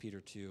 and 1 Peter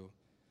 2.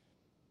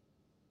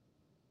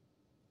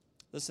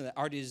 Listen,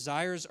 our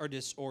desires are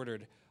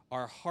disordered,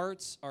 our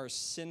hearts are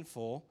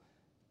sinful,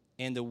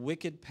 and the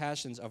wicked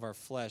passions of our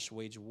flesh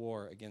wage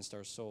war against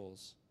our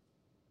souls.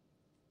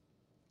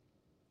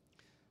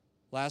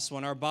 Last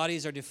one, our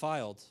bodies are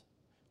defiled.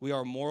 We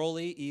are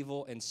morally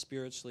evil and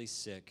spiritually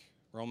sick.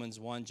 Romans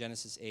 1,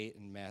 Genesis 8,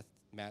 and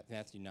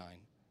Matthew 9.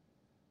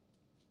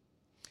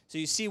 So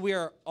you see, we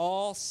are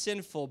all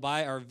sinful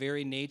by our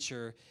very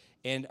nature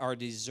and are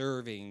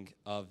deserving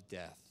of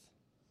death.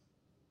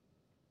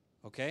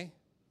 Okay?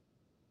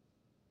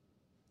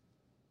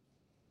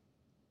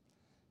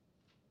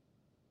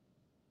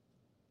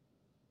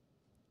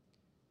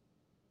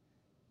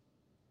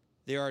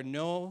 There are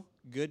no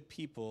good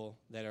people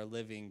that are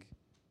living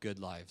good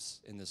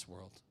lives in this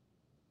world.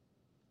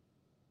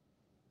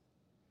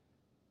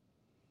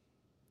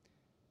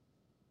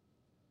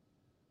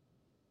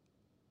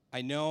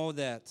 I know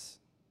that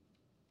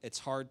it's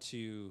hard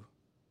to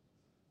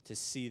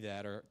see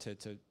that or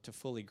to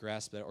fully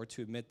grasp that or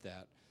to admit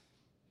that.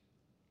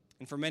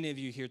 And for many of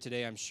you here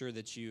today, I'm sure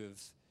that you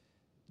have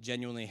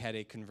genuinely had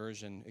a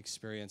conversion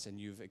experience and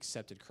you've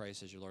accepted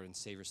Christ as your Lord and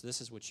Savior. So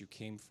this is what you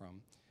came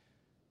from.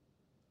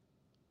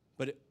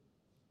 But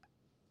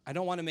I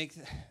don't want to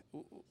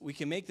we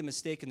can make the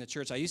mistake in the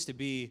church. I used to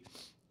be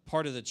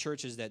part of the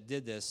churches that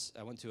did this.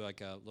 I went to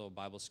like a little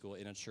Bible school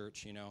in a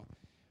church,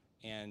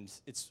 and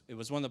it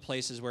was one of the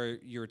places where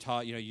you were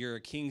taught, you're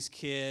a king's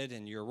kid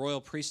and you're a royal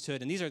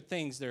priesthood, and these are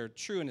things that are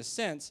true in a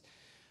sense.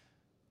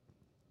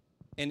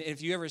 And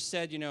if you ever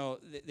said,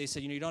 they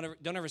said, you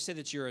don't ever say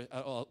that you're an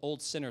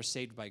old sinner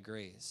saved by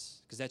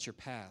grace, because that's your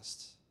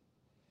past.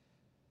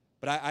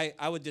 But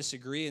I would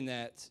disagree in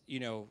that,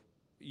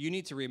 you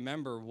need to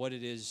remember what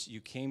it is you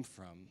came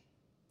from.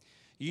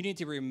 You need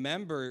to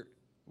remember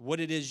what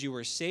it is you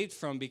were saved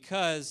from,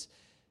 because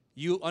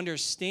you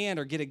understand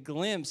or get a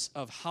glimpse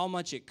of how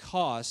much it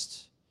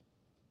cost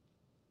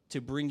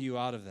to bring you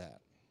out of that.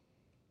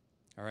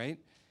 All right?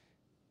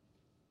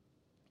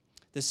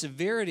 The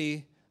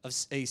severity of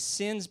a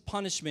sin's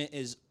punishment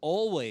is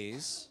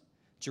always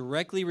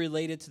directly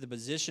related to the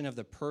position of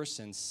the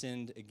person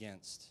sinned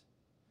against.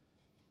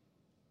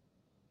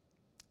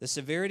 The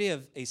severity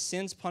of a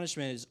sin's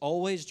punishment is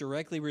always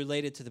directly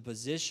related to the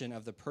position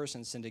of the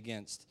person sinned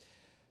against.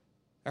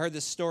 I heard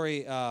this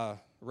story,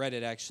 read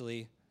it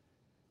actually.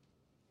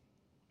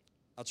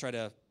 I'll try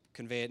to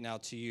convey it now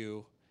to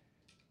you.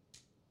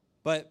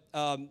 But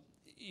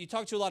you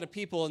talk to a lot of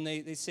people and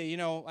they say,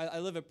 I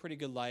live a pretty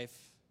good life.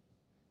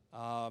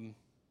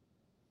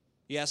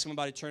 You ask them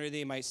about eternity,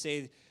 they might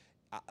say,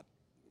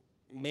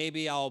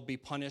 maybe I'll be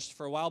punished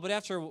for a while, but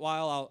after a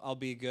while I'll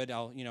be good.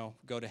 I'll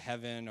go to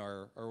heaven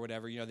or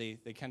whatever. They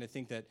kind of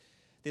think that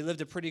they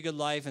lived a pretty good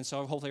life, and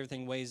so hopefully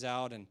everything weighs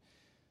out. And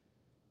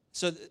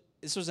so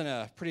this was in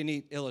a pretty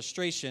neat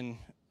illustration.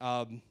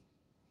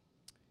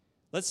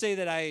 Let's say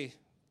that I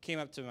came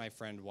up to my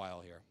friend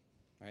Weil here,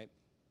 right?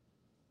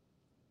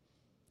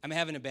 I'm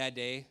having a bad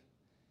day,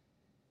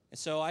 and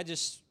so I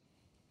just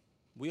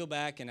wheel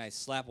back and I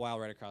slap Weil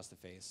right across the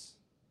face,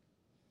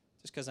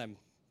 just because I'm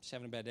just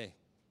having a bad day.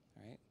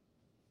 All right.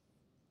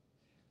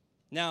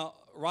 Now,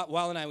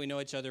 Weil and I, we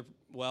know each other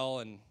well,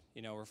 and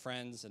we're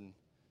friends, and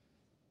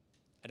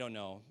I don't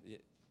know.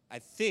 I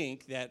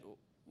think that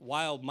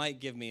Weil might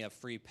give me a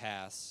free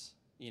pass,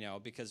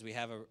 because we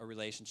have a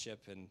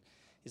relationship, and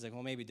he's like,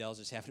 well, maybe Dell's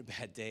just having a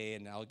bad day,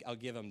 and I'll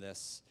give him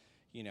this,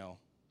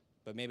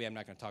 but maybe I'm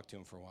not going to talk to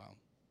him for a while.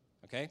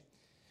 Okay.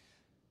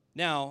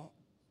 Now,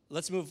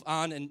 let's move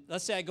on, and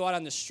let's say I go out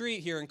on the street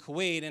here in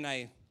Kuwait, and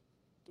I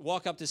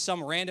walk up to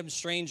some random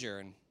stranger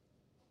and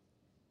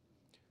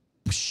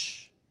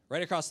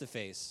right across the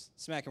face,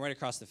 smack him right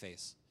across the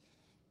face.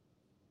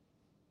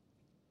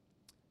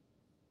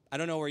 I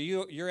don't know where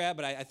you're at,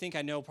 but I think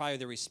I know probably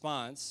the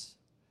response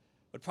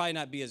would probably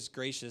not be as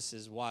gracious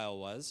as Weil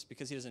was,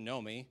 because he doesn't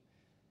know me.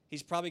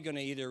 He's probably going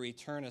to either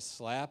return a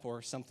slap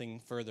or something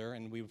further,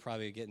 and we would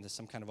probably get into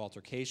some kind of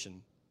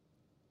altercation.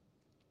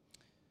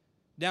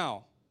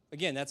 Now,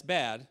 again, that's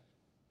bad.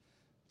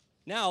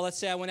 Now, let's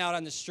say I went out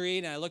on the street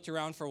and I looked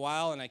around for a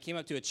while and I came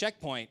up to a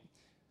checkpoint.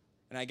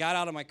 And I got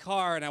out of my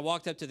car and I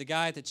walked up to the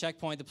guy at the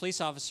checkpoint, the police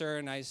officer,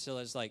 and I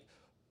was like,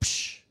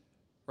 psh,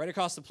 right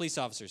across the police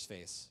officer's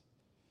face.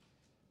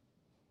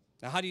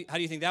 Now, how do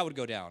you think that would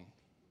go down?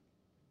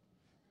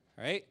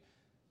 All right?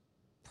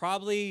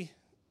 Probably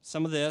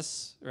some of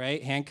this,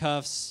 right?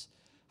 Handcuffs.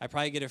 I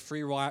probably get a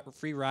free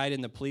ride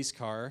in the police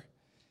car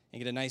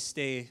and get a nice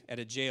stay at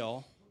a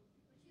jail.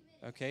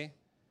 Okay?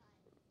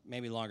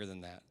 Maybe longer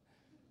than that.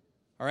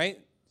 All right?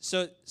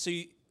 So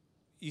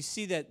you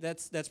see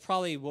that's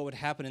probably what would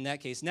happen in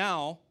that case.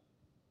 Now,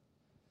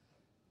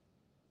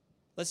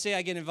 let's say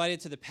I get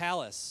invited to the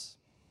palace.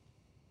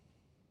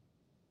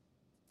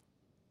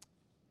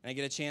 and I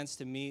get a chance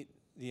to meet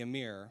the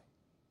emir,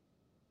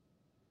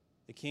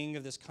 the king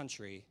of this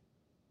country,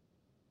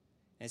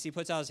 and as he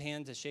puts out his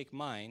hand to shake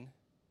mine,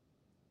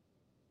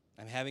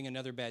 I'm having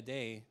another bad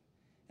day,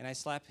 and I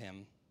slap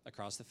him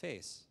across the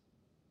face.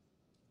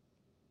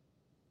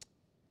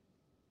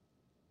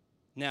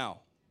 Now,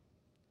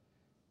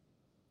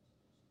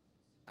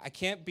 I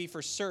can't be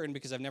for certain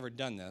because I've never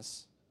done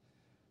this,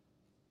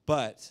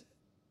 but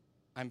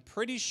I'm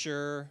pretty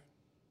sure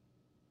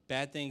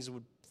bad things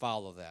would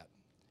follow that.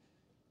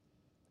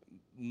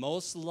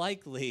 Most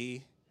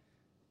likely,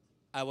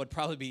 I would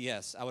probably be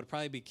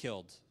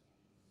killed.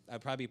 I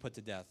would probably be put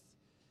to death.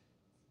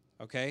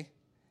 Okay?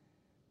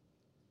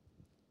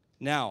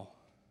 Now,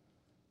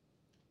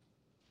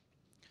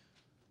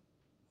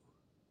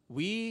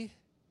 we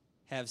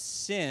have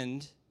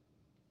sinned,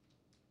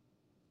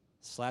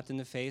 slapped in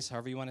the face,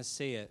 however you want to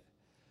say it,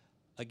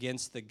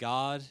 against the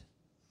God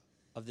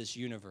of this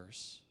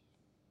universe.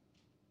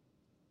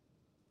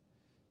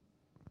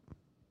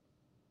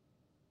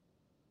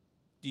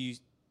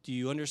 Do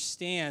you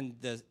understand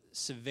the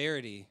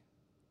severity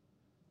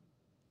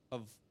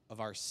of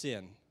our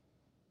sin?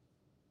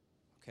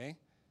 Okay?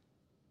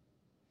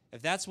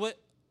 If that's what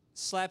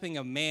slapping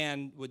a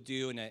man would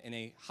do in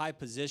a high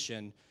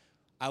position,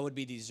 I would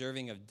be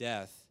deserving of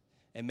death.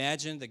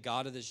 Imagine the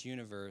God of this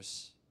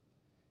universe,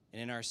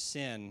 and in our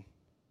sin,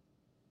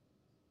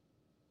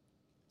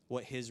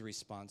 what his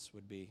response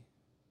would be,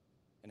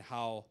 and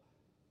how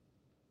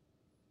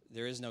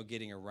there is no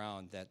getting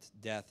around that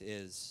death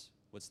is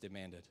what's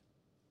demanded.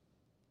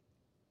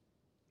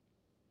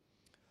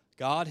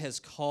 God has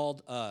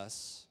called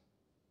us,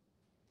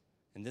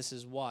 and this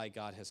is why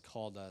God has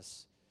called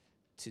us,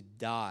 to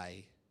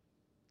die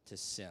to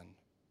sin.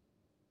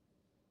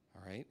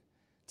 All right?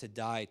 To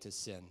die to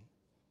sin.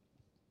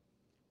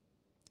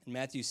 In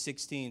Matthew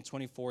 16,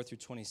 24 through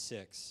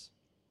 26,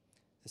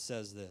 it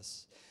says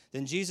this: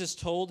 Then Jesus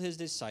told his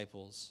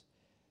disciples,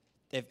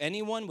 "If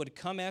anyone would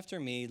come after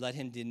me, let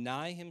him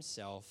deny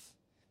himself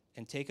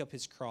and take up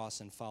his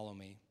cross and follow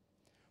me.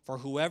 For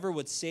whoever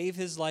would save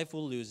his life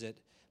will lose it,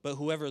 but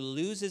whoever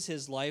loses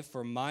his life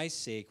for my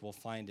sake will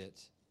find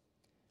it.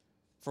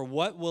 For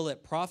what will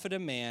it profit a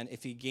man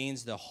if he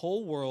gains the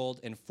whole world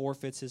and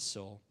forfeits his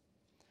soul?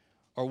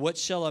 Or what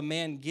shall a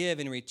man give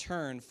in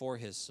return for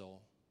his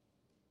soul?"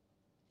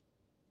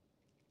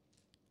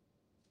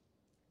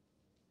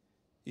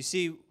 You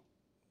see,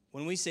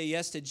 when we say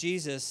yes to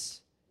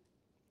Jesus,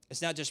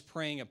 it's not just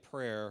praying a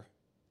prayer.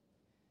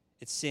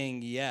 It's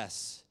saying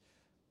yes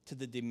to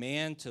the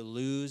demand to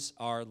lose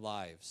our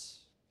lives.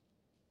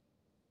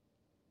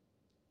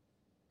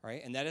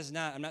 Right? And that is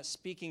not, I'm not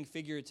speaking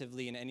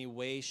figuratively in any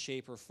way,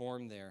 shape, or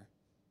form there.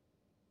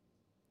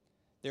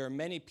 There are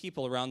many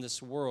people around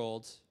this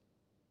world,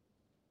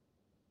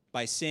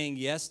 by saying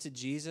yes to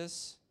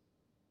Jesus,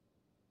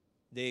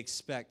 they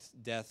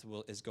expect death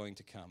is going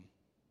to come.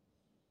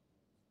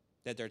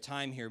 That their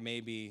time here may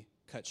be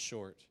cut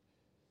short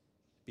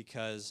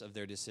because of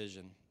their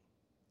decision.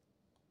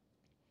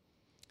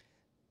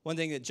 One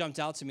thing that jumped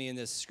out to me in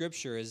this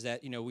scripture is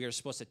that, we are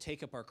supposed to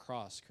take up our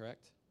cross,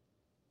 correct?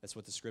 That's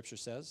what the scripture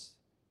says.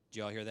 Do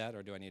you all hear that,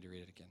 or do I need to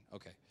read it again?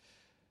 Okay.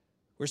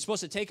 We're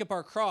supposed to take up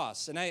our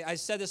cross. And I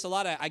said this a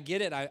lot. I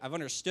get it. I've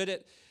understood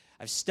it.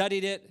 I've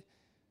studied it.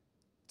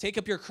 Take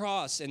up your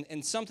cross.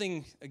 And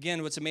something,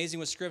 again, what's amazing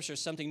with scripture,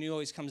 something new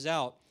always comes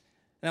out.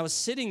 And I was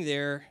sitting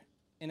there,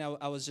 and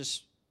I was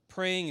just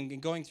praying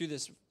and going through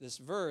this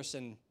verse,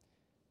 and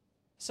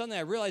suddenly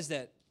I realized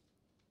that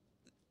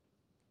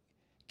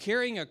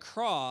carrying a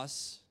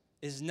cross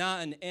is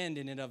not an end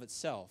in and of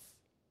itself.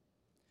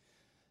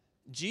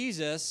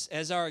 Jesus,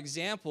 as our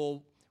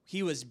example,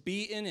 he was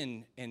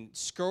beaten and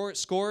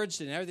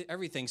scourged and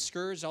everything,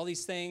 scourged, all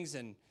these things,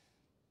 and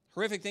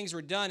horrific things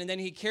were done, and then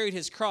he carried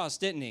his cross,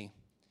 didn't he?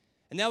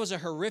 And that was a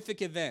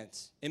horrific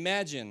event.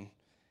 Imagine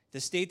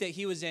the state that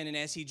he was in, and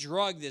as he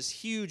dragged this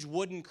huge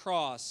wooden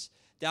cross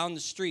down the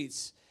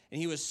streets, and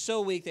he was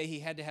so weak that he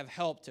had to have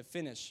help to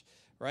finish,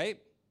 right?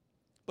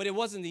 But it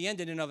wasn't the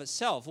end in and of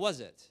itself, was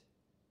it?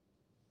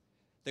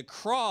 The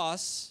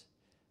cross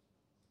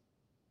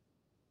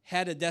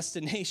had a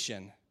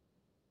destination.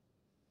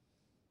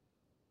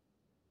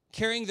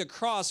 Carrying the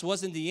cross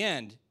wasn't the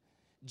end.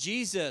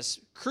 Jesus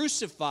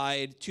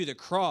crucified to the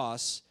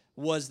cross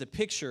was the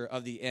picture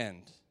of the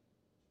end.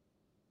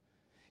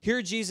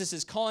 Here Jesus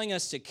is calling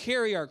us to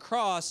carry our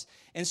cross,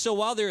 and so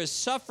while there is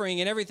suffering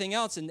and everything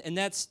else, and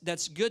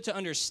that's good to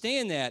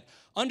understand that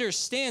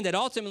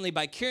ultimately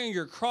by carrying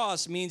your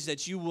cross means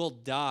that you will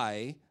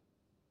die,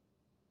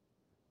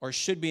 or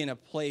should be in a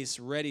place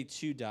ready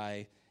to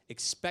die,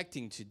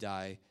 expecting to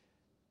die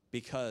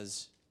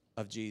because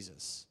of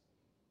Jesus.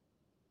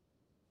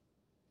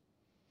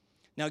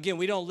 Now again,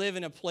 we don't live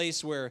in a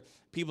place where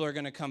people are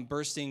going to come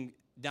bursting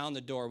down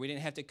the door. We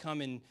didn't have to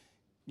come in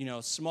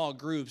small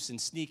groups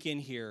and sneak in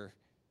here.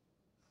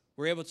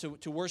 We're able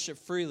to worship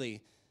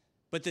freely.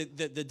 But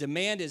the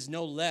demand is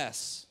no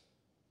less.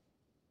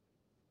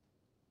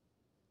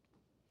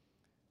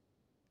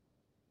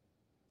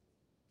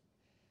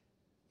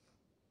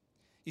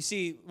 You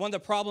see, one of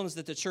the problems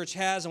that the church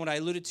has, and what I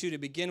alluded to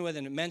begin with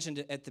and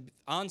mentioned at the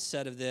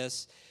onset of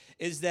this,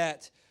 is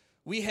that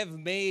we have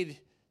made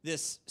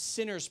this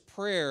sinner's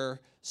prayer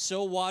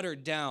so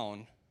watered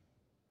down.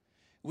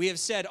 We have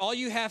said, all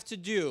you have to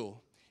do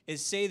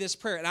is say this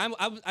prayer. And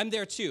I'm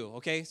there too,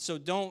 okay? So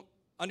don't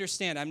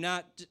understand,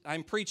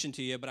 I'm preaching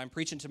to you, but I'm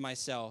preaching to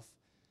myself.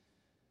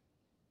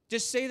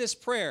 Just say this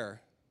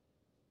prayer,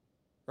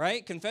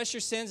 right? Confess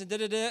your sins and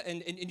da-da-da,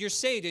 and you're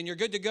saved and you're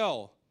good to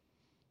go.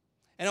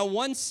 And in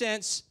one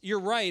sense, you're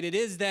right, it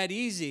is that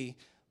easy,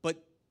 but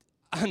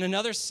in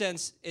another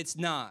sense, it's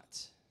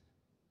not.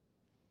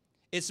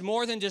 It's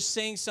more than just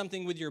saying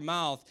something with your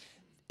mouth.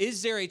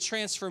 Is there a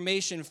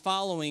transformation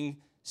following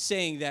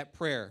saying that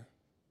prayer?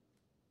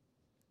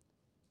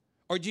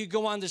 Or do you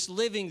go on just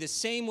living the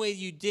same way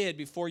you did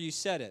before you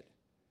said it?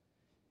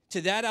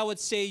 To that, I would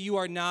say you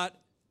are not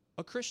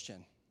a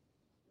Christian.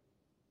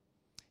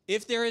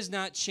 If there is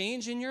not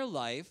change in your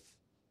life,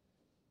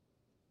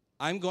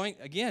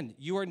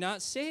 you are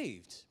not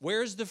saved.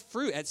 Where's the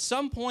fruit? At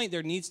some point,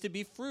 there needs to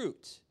be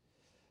fruit.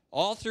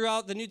 All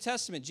throughout the New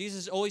Testament, Jesus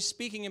is always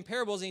speaking in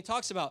parables, and he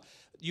talks about,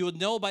 you will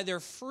know by their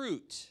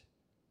fruit.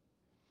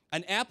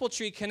 An apple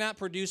tree cannot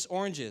produce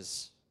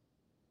oranges.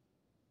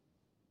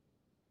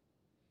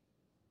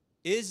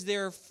 Is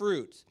there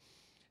fruit?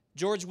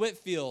 George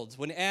Whitefield,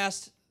 when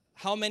asked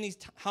how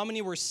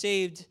many were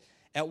saved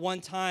at one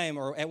time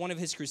or at one of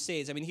his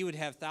crusades, he would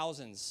have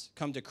thousands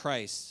come to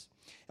Christ.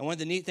 And one of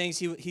the neat things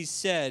he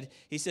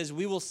says,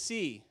 we will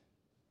see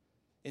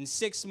in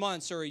 6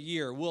 months or a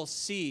year, we'll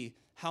see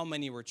how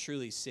many were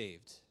truly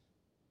saved.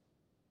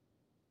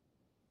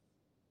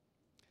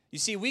 You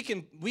see,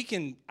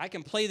 I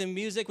can play the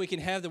music, we can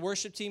have the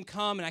worship team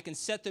come, and I can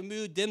set the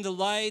mood, dim the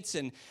lights,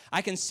 and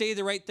I can say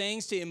the right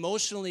things to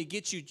emotionally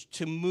get you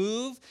to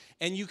move,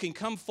 and you can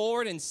come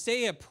forward and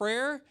say a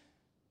prayer,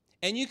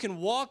 and you can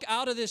walk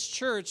out of this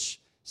church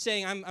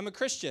saying, I'm a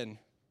Christian.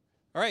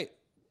 All right,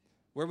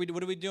 what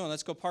are we doing?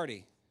 Let's go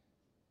party.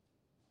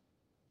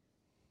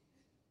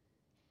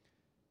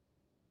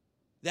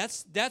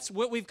 That's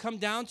what we've come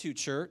down to,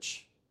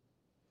 church.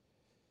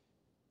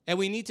 And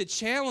we need to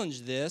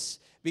challenge this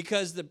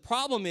because the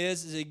problem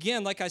is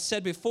again, like I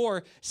said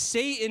before,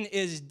 Satan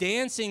is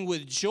dancing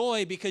with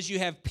joy because you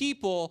have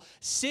people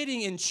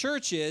sitting in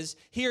churches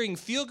hearing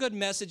feel-good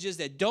messages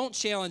that don't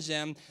challenge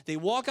them. They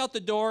walk out the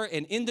door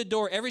and in the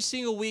door every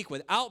single week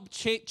without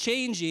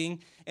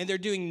changing, and they're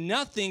doing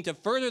nothing to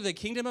further the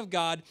kingdom of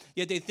God,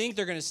 yet they think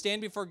they're going to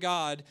stand before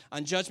God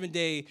on Judgment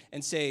Day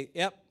and say,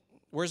 yep,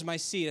 where's my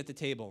seat at the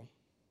table?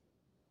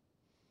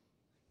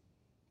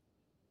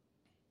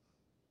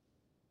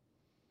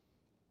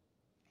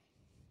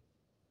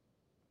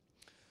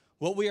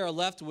 What we are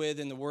left with,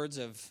 in the words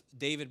of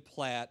David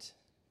Platt,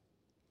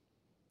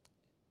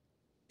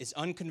 is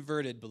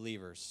unconverted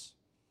believers.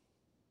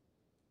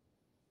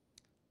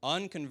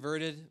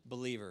 Unconverted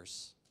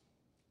believers.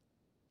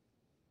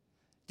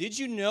 Did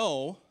you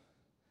know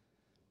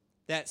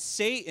that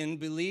Satan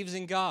believes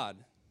in God?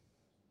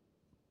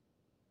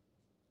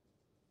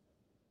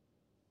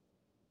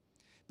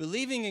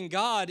 Believing in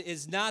God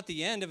is not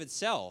the end of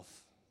itself.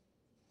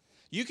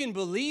 You can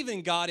believe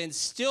in God and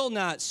still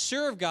not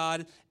serve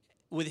God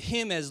with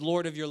Him as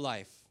Lord of your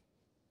life.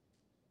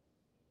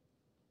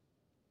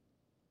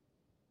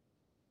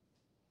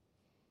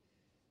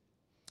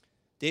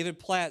 David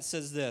Platt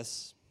says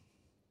this: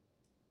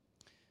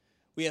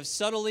 we have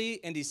subtly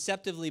and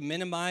deceptively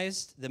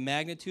minimized the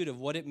magnitude of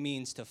what it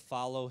means to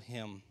follow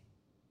Him.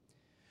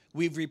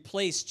 We've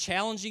replaced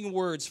challenging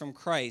words from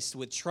Christ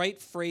with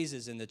trite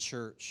phrases in the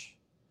church.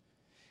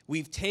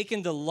 We've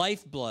taken the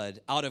lifeblood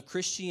out of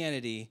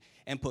Christianity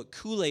and put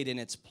Kool-Aid in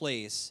its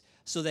place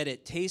so that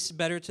it tastes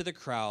better to the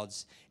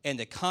crowds, and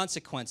the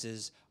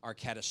consequences are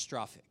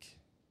catastrophic.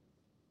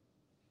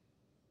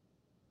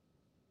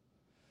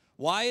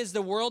 Why is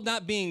the world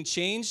not being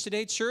changed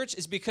today, church?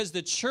 It's because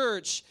the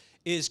church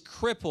is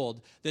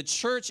crippled. The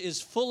church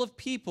is full of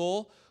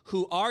people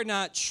who are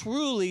not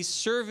truly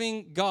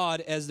serving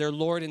God as their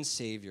Lord and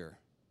Savior.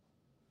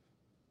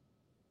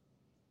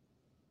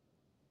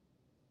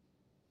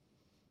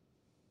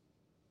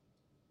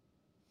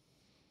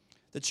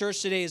 The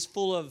church today is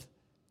full of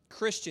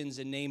Christians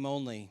in name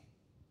only,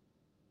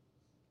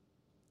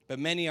 but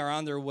many are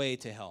on their way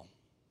to hell.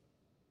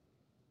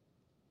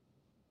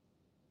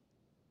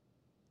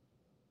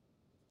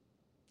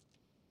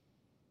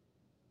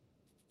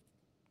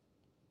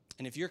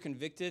 And if you're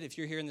convicted, if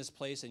you're here in this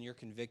place and you're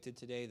convicted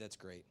today, that's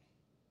great.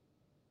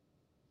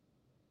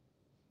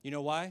 You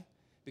know why?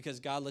 Because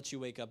God let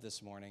you wake up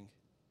this morning,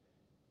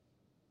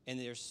 and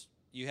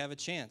you have a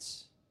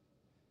chance.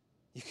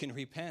 You can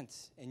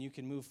repent and you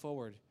can move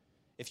forward.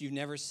 If you've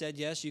never said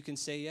yes, you can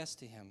say yes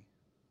to Him.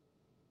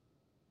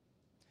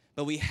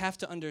 But we have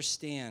to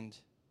understand,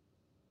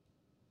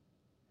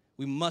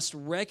 we must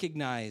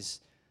recognize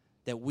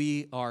that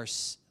we are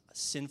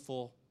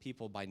sinful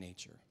people by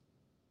nature.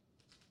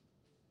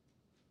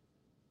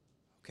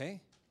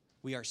 Okay?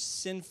 We are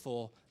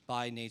sinful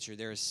by nature.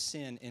 There is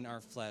sin in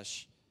our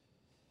flesh.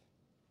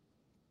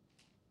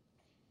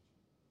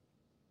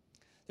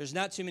 There's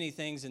not too many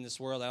things in this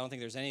world, I don't think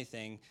there's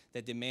anything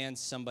that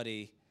demands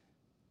somebody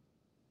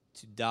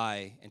to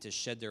die and to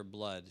shed their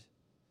blood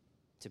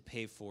to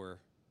pay for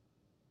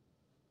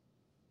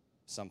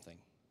something.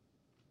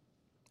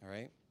 All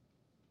right?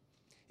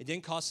 It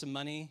didn't cost some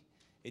money.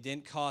 It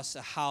didn't cost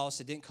a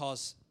house. It didn't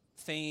cost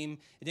fame.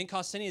 It didn't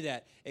cost any of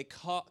that. It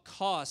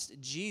cost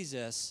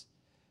Jesus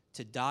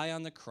to die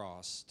on the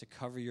cross to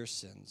cover your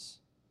sins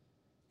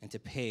and to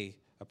pay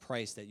a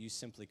price that you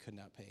simply could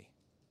not pay.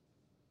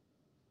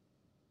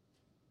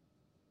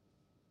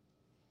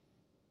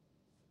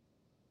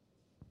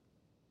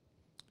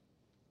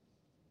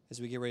 As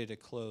we get ready to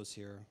close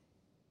here,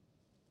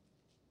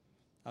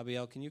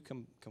 Abiel, can you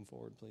come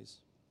forward, please?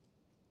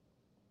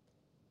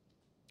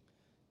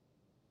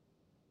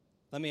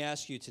 Let me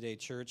ask you today,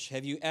 church,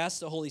 have you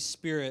asked the Holy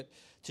Spirit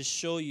to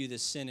show you the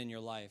sin in your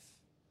life?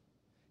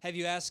 Have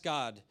you asked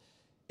God,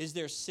 is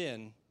there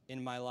sin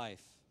in my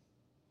life?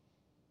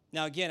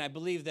 Now, again, I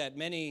believe that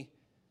maybe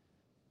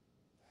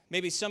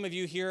some of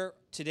you here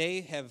today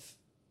have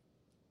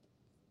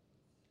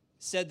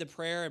said the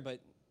prayer, but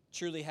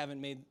truly haven't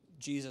made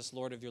Jesus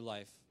Lord of your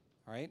life,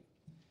 all right?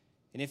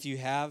 And if you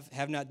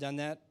have not done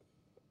that,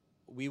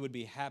 we would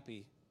be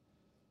happy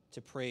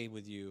to pray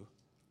with you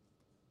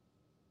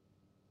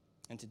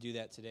and to do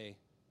that today,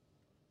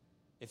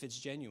 if it's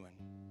genuine.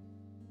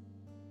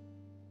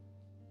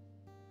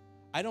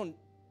 I don't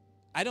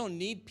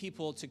need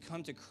people to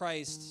come to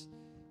Christ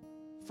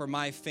for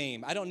my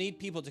fame. I don't need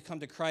people to come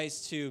to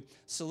Christ to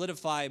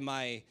solidify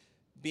my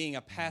being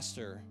a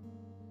pastor.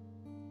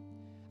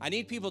 I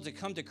need people to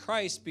come to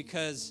Christ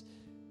because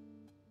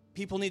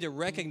people need to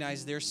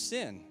recognize their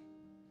sin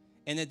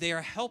and that they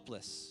are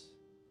helpless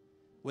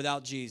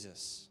without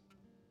Jesus.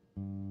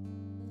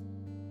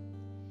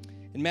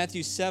 In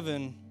Matthew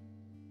 7,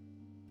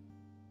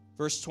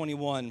 verse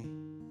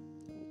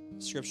 21,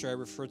 scripture I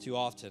refer to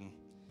often,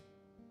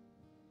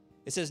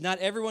 it says, "Not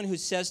everyone who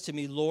says to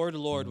me, 'Lord,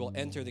 Lord,' will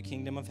enter the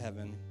kingdom of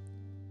heaven,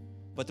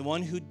 but the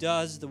one who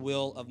does the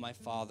will of my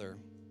Father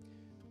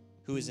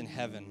who is in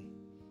heaven.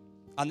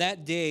 On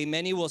that day,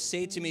 many will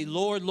say to me,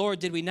 'Lord, Lord,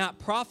 did we not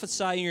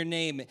prophesy in your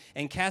name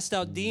and cast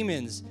out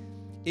demons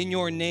in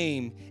your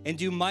name and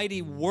do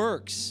mighty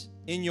works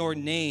in your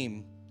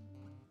name?'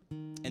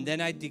 And then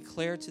I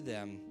declare to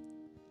them,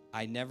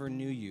 'I never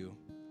knew you.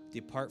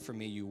 Depart from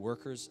me, you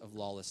workers of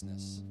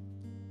lawlessness.'"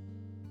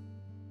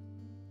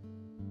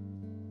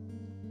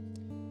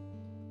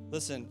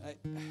 Listen,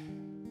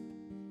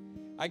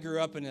 I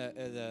grew up in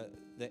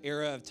the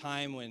era of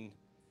time when,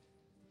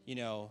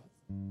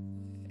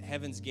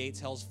 Heaven's Gates,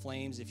 Hell's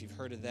Flames, if you've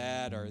heard of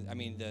that, or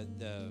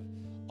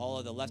all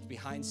of the Left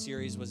Behind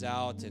series was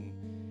out, and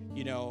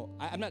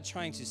I'm not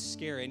trying to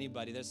scare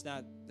anybody. That's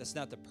not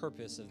the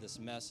purpose of this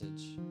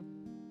message.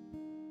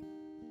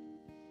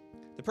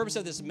 The purpose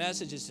of this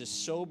message is to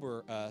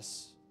sober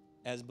us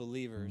as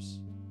believers.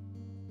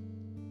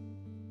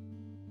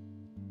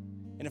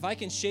 And if I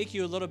can shake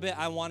you a little bit,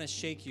 I want to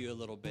shake you a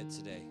little bit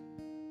today.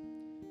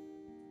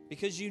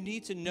 Because you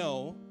need to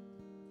know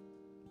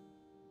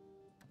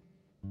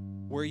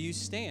where you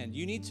stand.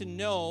 You need to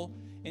know,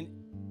 and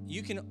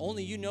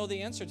you know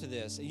the answer to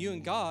this. You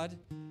and God,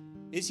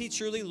 is He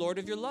truly Lord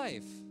of your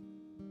life?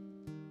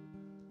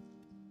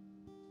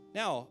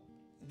 Now,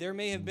 there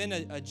may have been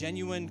a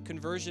genuine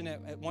conversion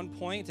at one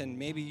point, and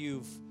maybe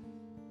you've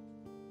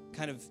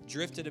kind of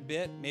drifted a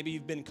bit. Maybe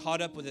you've been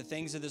caught up with the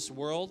things of this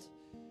world.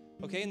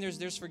 Okay, and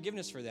there's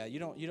forgiveness for that. You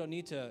don't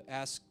need to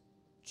ask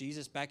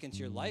Jesus back into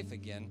your life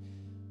again.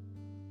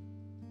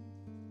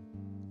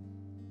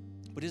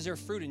 But is there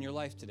fruit in your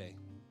life today?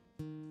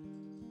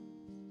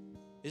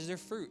 Is there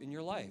fruit in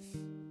your life?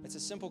 It's a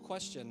simple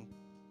question.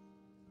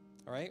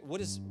 All right? What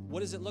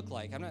does it look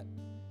like?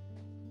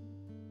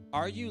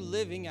 Are you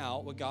living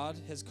out what God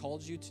has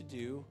called you to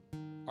do?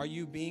 Are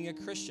you being a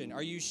Christian?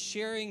 Are you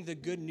sharing the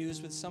good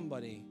news with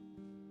somebody?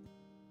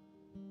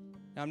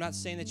 Now, I'm not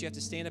saying that you have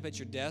to stand up at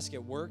your desk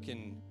at work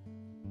and,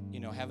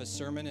 have a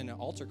sermon and an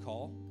altar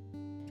call.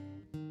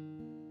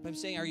 But I'm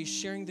saying, are you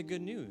sharing the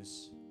good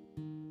news?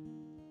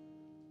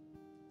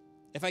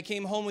 If I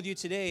came home with you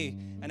today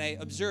and I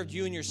observed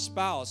you and your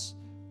spouse,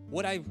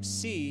 would I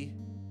see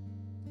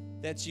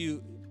that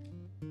you,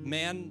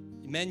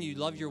 men, you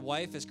love your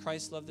wife as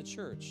Christ loved the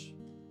church?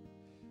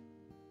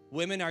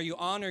 Women, are you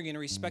honoring and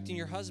respecting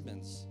your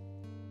husbands?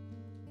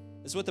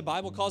 This is what the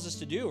Bible calls us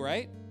to do,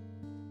 right?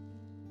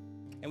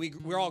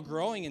 And we're all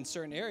growing in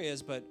certain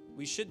areas, but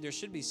there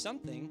should be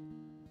something.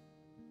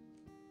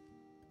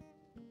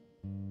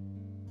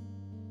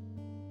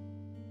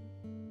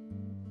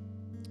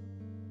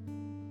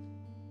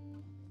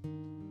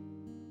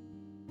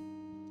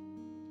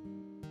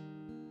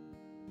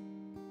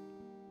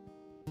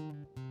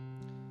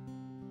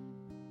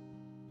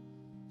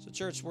 So,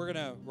 church, we're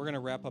gonna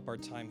wrap up our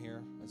time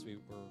here as we're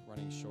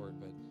running short,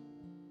 but.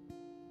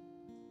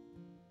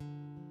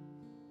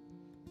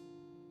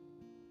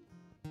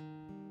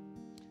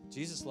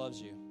 Jesus loves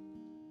you.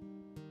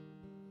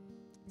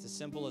 It's as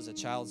simple as a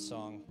child's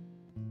song.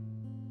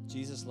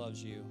 Jesus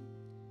loves you.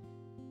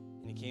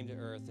 And He came to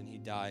earth and He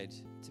died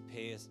to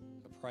pay a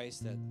price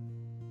that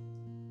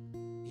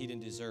he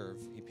didn't deserve.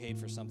 He paid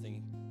for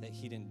something that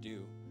he didn't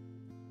do.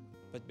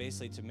 But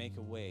basically to make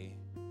a way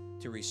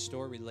to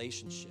restore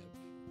relationship.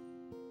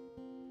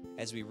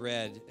 As we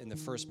read in the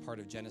first part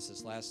of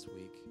Genesis last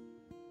week,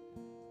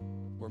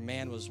 where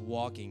man was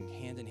walking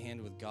hand in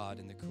hand with God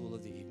in the cool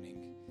of the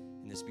evening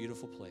in this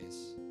beautiful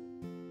place.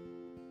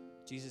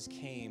 Jesus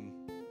came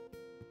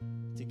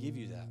to give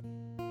you that.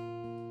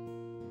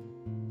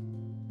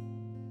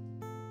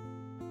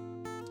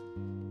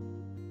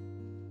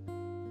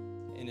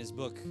 In his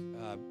book,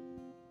 I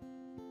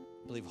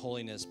believe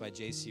Holiness by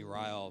J.C.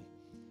 Ryle,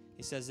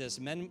 he says this: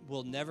 men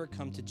will never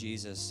come to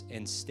Jesus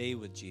and stay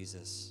with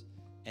Jesus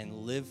and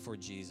live for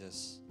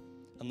Jesus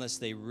unless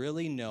they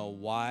really know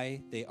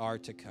why they are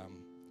to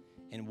come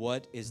and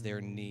what is their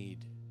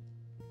need.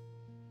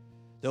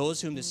 Those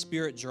whom the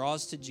Spirit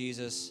draws to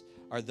Jesus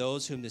are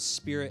those whom the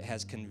Spirit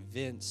has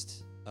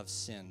convinced of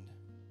sin.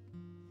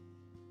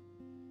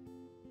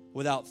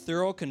 Without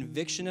thorough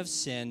conviction of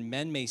sin,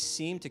 men may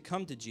seem to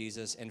come to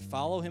Jesus and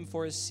follow him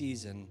for a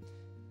season,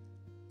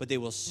 but they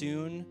will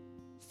soon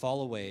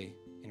fall away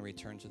and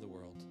return to the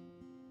world.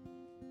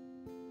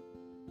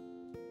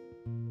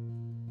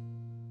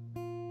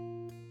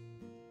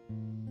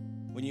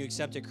 When you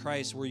accepted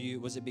Christ,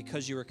 was it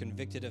because you were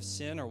convicted of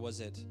sin, or was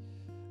it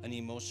an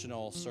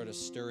emotional sort of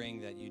stirring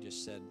that you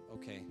just said,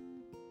 okay?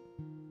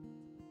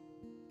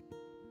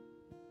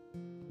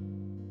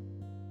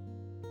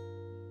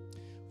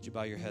 Would you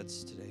bow your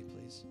heads today,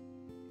 please?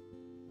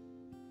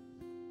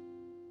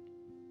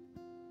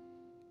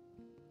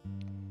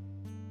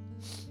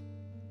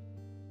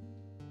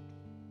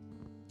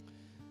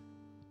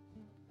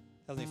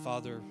 Heavenly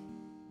Father,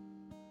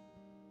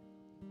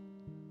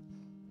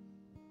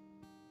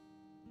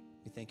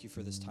 we thank you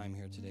for this time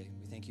here today.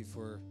 We thank you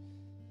for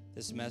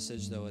this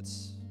message, though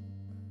it's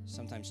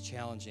sometimes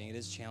challenging. It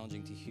is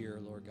challenging to hear,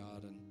 Lord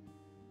God. And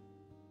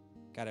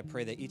God, I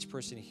pray that each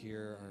person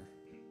here are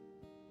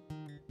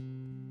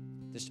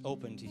just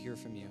open to hear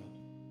from you.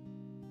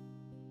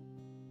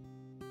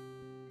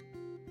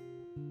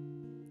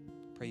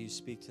 Pray you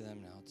speak to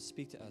them now.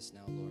 Speak to us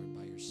now, Lord,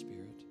 by your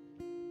Spirit.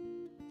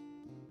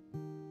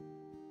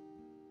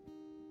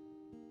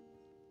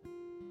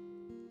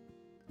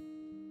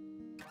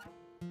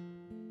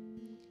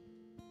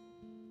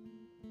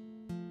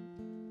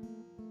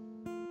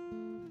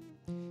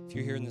 If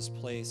you're here in this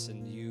place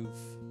and you've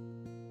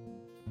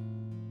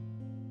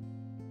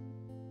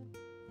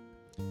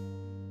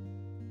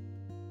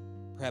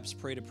perhaps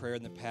prayed a prayer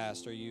in the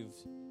past, or you've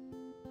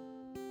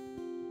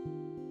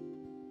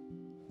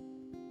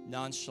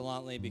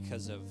nonchalantly,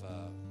 because of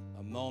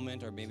a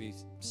moment, or maybe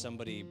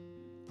somebody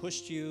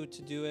pushed you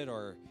to do it,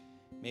 or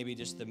maybe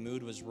just the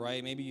mood was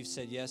right. Maybe you've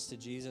said yes to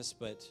Jesus,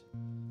 but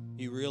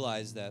you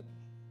realize that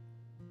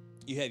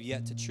you have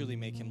yet to truly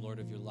make him Lord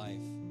of your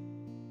life.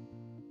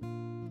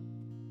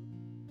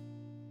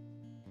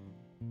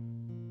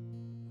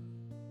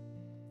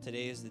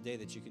 Today is the day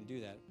that you can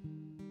do that.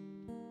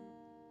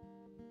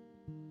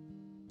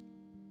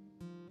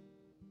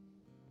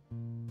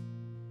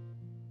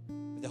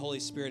 The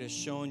Holy Spirit has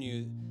shown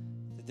you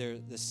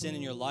that the sin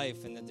in your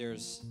life, and that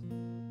there's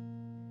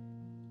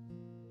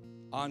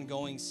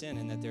ongoing sin,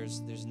 and that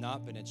there's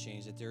not been a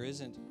change, that there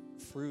isn't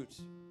fruit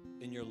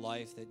in your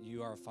life, that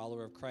you are a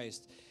follower of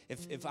Christ.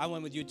 If I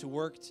went with you to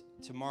work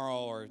tomorrow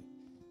or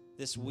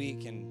this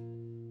week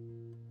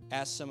and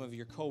asked some of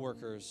your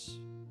coworkers,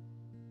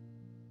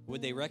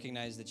 would they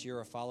recognize that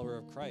you're a follower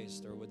of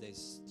Christ, or would they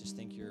just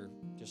think you're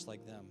just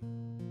like them?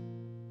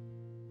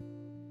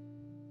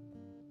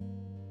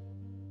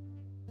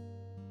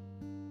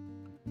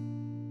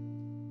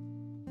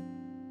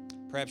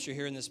 Perhaps you're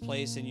here in this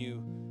place and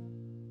you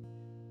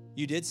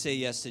did say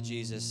yes to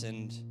Jesus,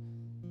 and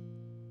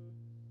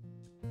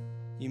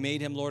you made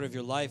him Lord of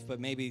your life,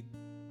 but maybe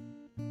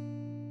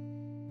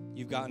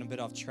you've gotten a bit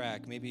off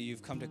track. Maybe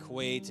you've come to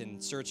Kuwait in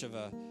search of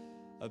a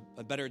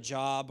better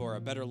job or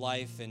a better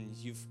life, and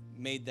you've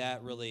made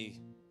that really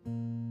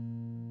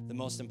the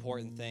most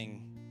important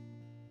thing,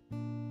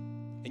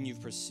 and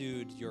you've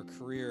pursued your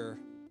career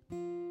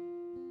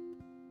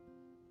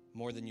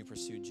more than you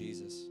pursued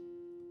Jesus.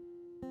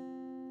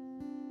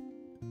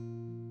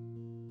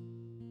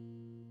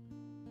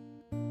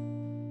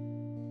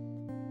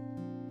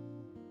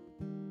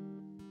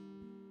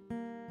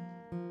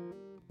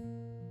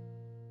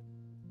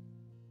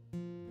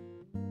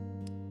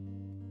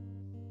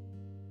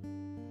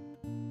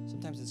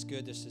 Sometimes it's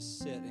good just to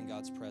sit in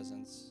God's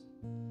presence.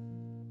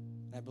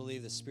 And I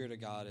believe the Spirit of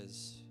God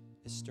is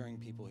stirring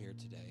people here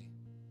today.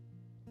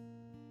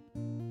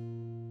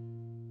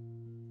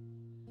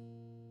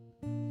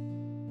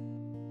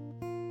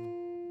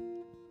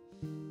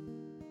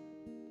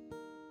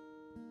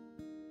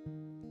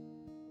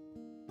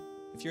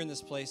 If you're in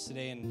this place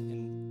today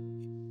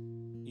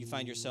and you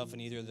find yourself in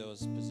either of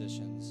those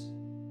positions,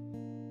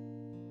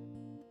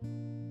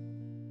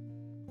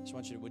 I just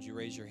want you to, would you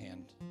raise your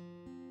hand?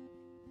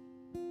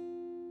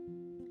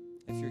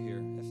 If you're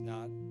here. If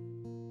not,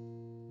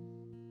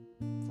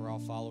 if we're all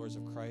followers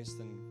of Christ,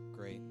 then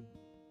great.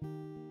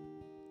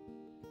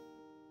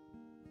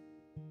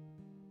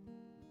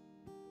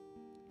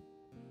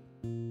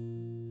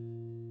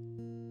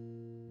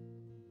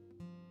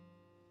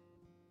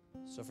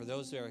 for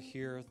those that are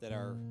here that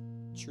are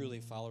truly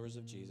followers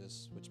of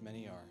Jesus, which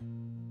many are,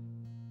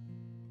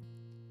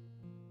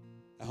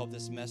 I hope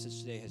this message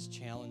today has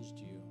challenged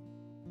you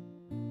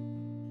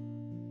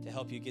to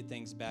help you get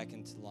things back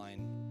into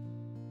line,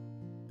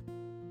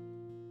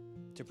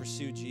 to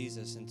pursue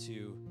Jesus and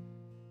to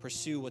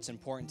pursue what's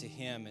important to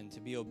Him and to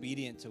be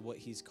obedient to what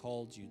He's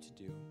called you to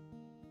do.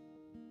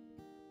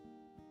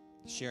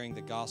 Sharing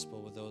the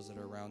gospel with those that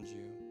are around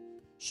you,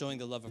 showing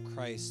the love of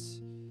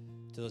Christ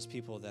to those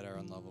people that are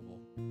unlovable.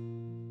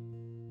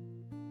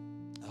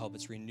 I hope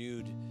it's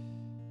renewed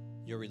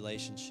your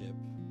relationship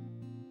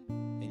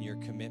and your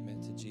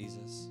commitment to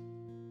Jesus.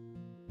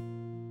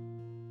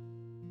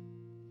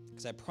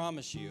 Because I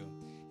promise you,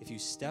 if you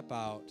step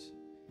out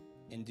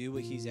and do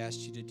what He's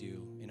asked you to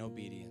do in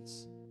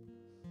obedience,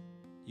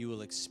 you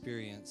will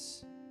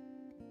experience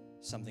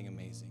something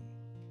amazing.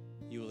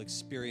 You will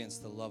experience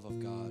the love of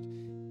God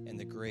and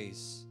the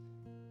grace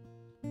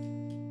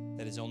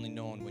that is only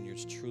known when you're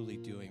truly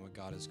doing what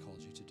God has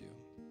called you to do.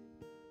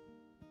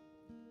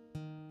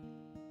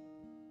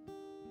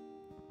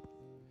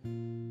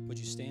 Would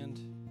you stand?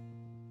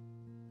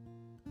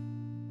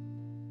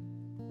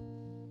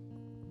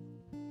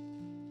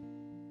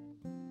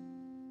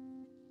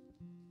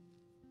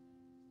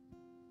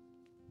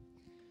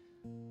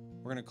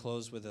 We're going to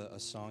close with a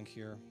song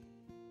here.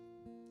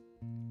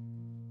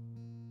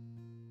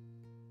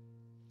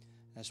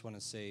 I just want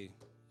to say,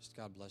 just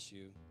God bless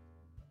you.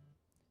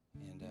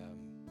 And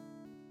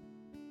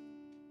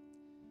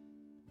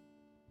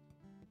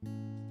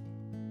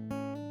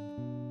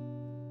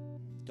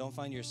don't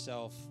find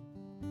yourself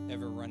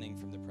ever running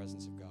from the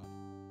presence of God.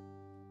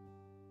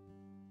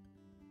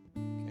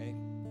 Okay?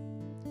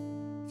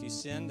 If you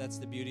sin, that's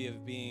the beauty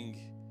of being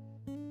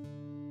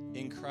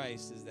in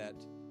Christ, is that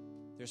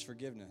there's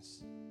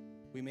forgiveness.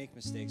 We make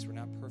mistakes. We're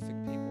not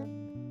perfect people.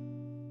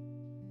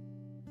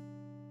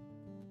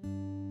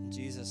 And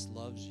Jesus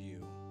loves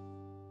you.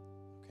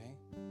 Okay?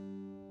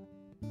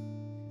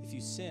 If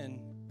you sin,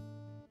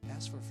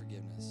 ask for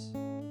forgiveness.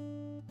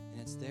 And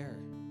it's there.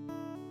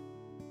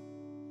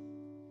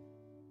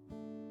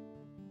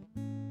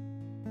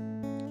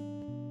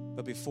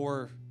 But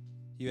before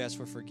you ask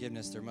for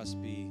forgiveness, there must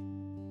be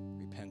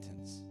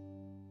repentance.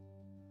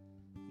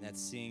 And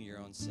that's seeing your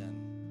own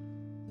sin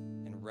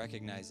and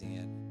recognizing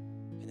it.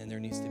 And then there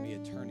needs to be a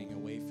turning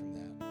away from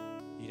that.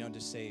 You don't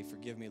just say,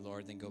 forgive me,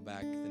 Lord, then go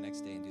back the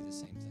next day and do the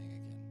same thing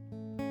again.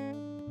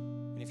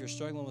 And if you're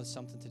struggling with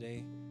something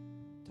today,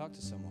 talk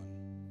to someone.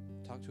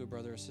 Talk to a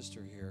brother or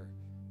sister here.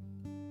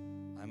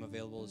 I'm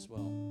available as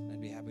well, and I'd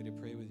be happy to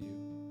pray with you.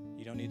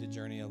 You don't need to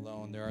journey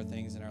alone. There are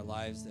things in our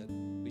lives that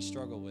we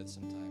struggle with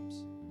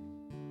sometimes,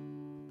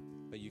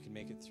 but you can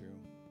make it through.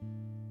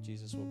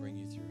 Jesus will bring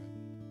you through it.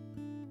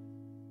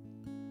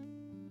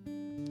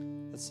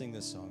 Let's sing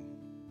this song.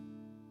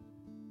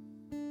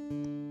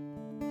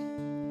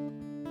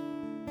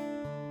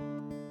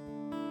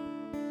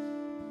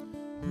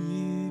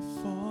 We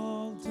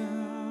fall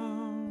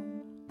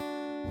down,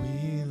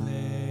 we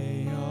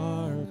lay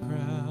our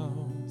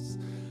crowns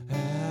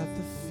at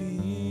the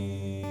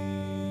feet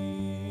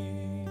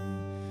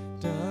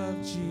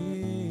of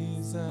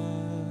Jesus.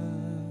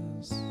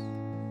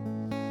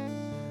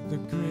 The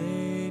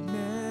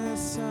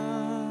greatness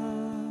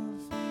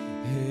of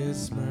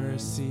His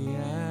mercy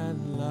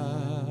and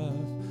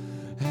love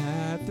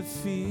at the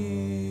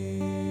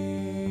feet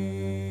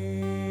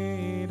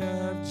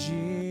of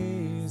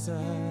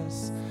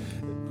Jesus.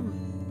 We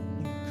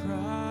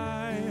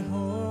cry,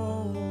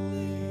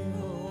 holy,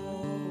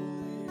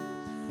 holy,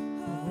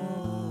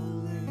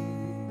 holy.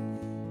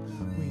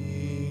 We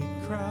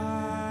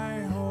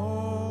cry,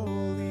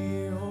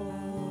 holy,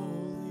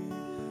 holy,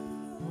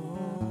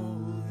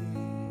 holy.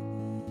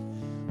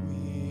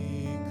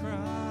 We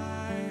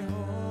cry,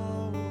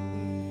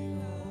 holy,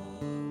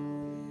 holy.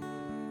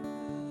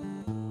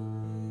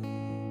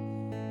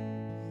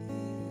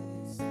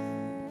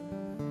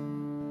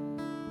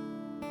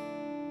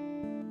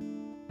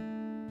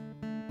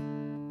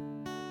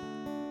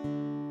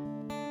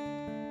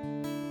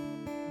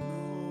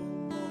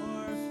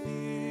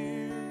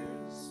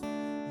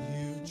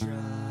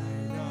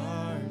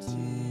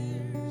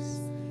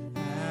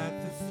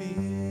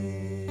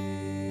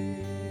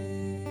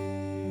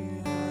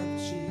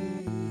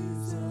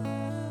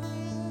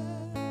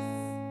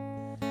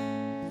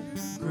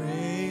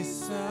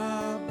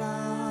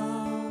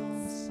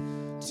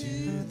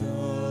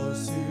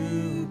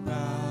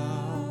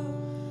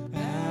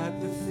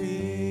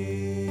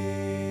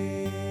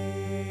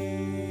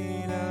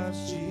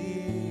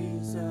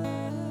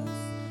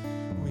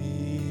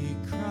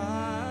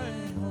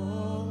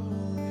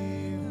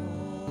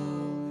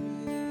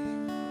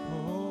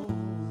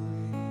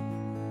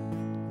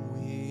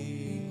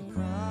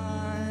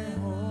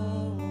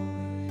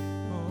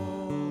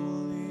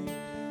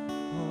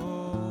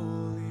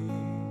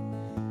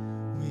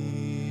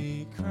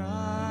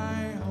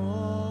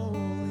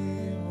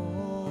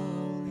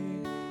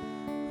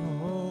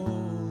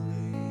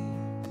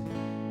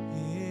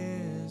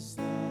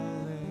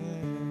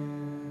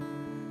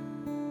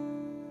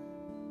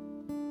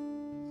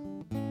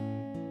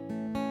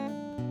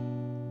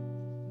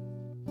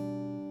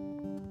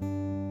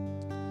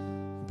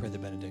 pray the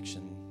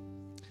benediction.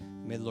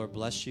 May the Lord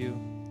bless you.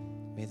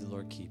 May the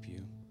Lord keep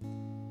you.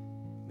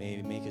 May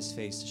he make his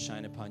face to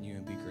shine upon you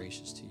and be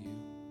gracious to you.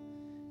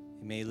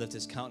 And may he lift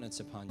his countenance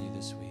upon you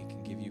this week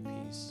and give you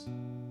peace.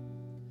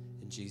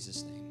 In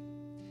Jesus'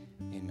 name,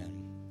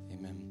 amen.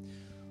 Amen.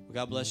 Well,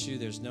 God bless you.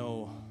 There's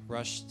no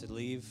rush to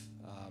leave,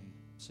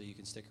 so you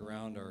can stick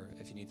around, or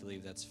if you need to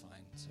leave, that's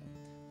fine. So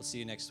we'll see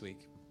you next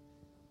week.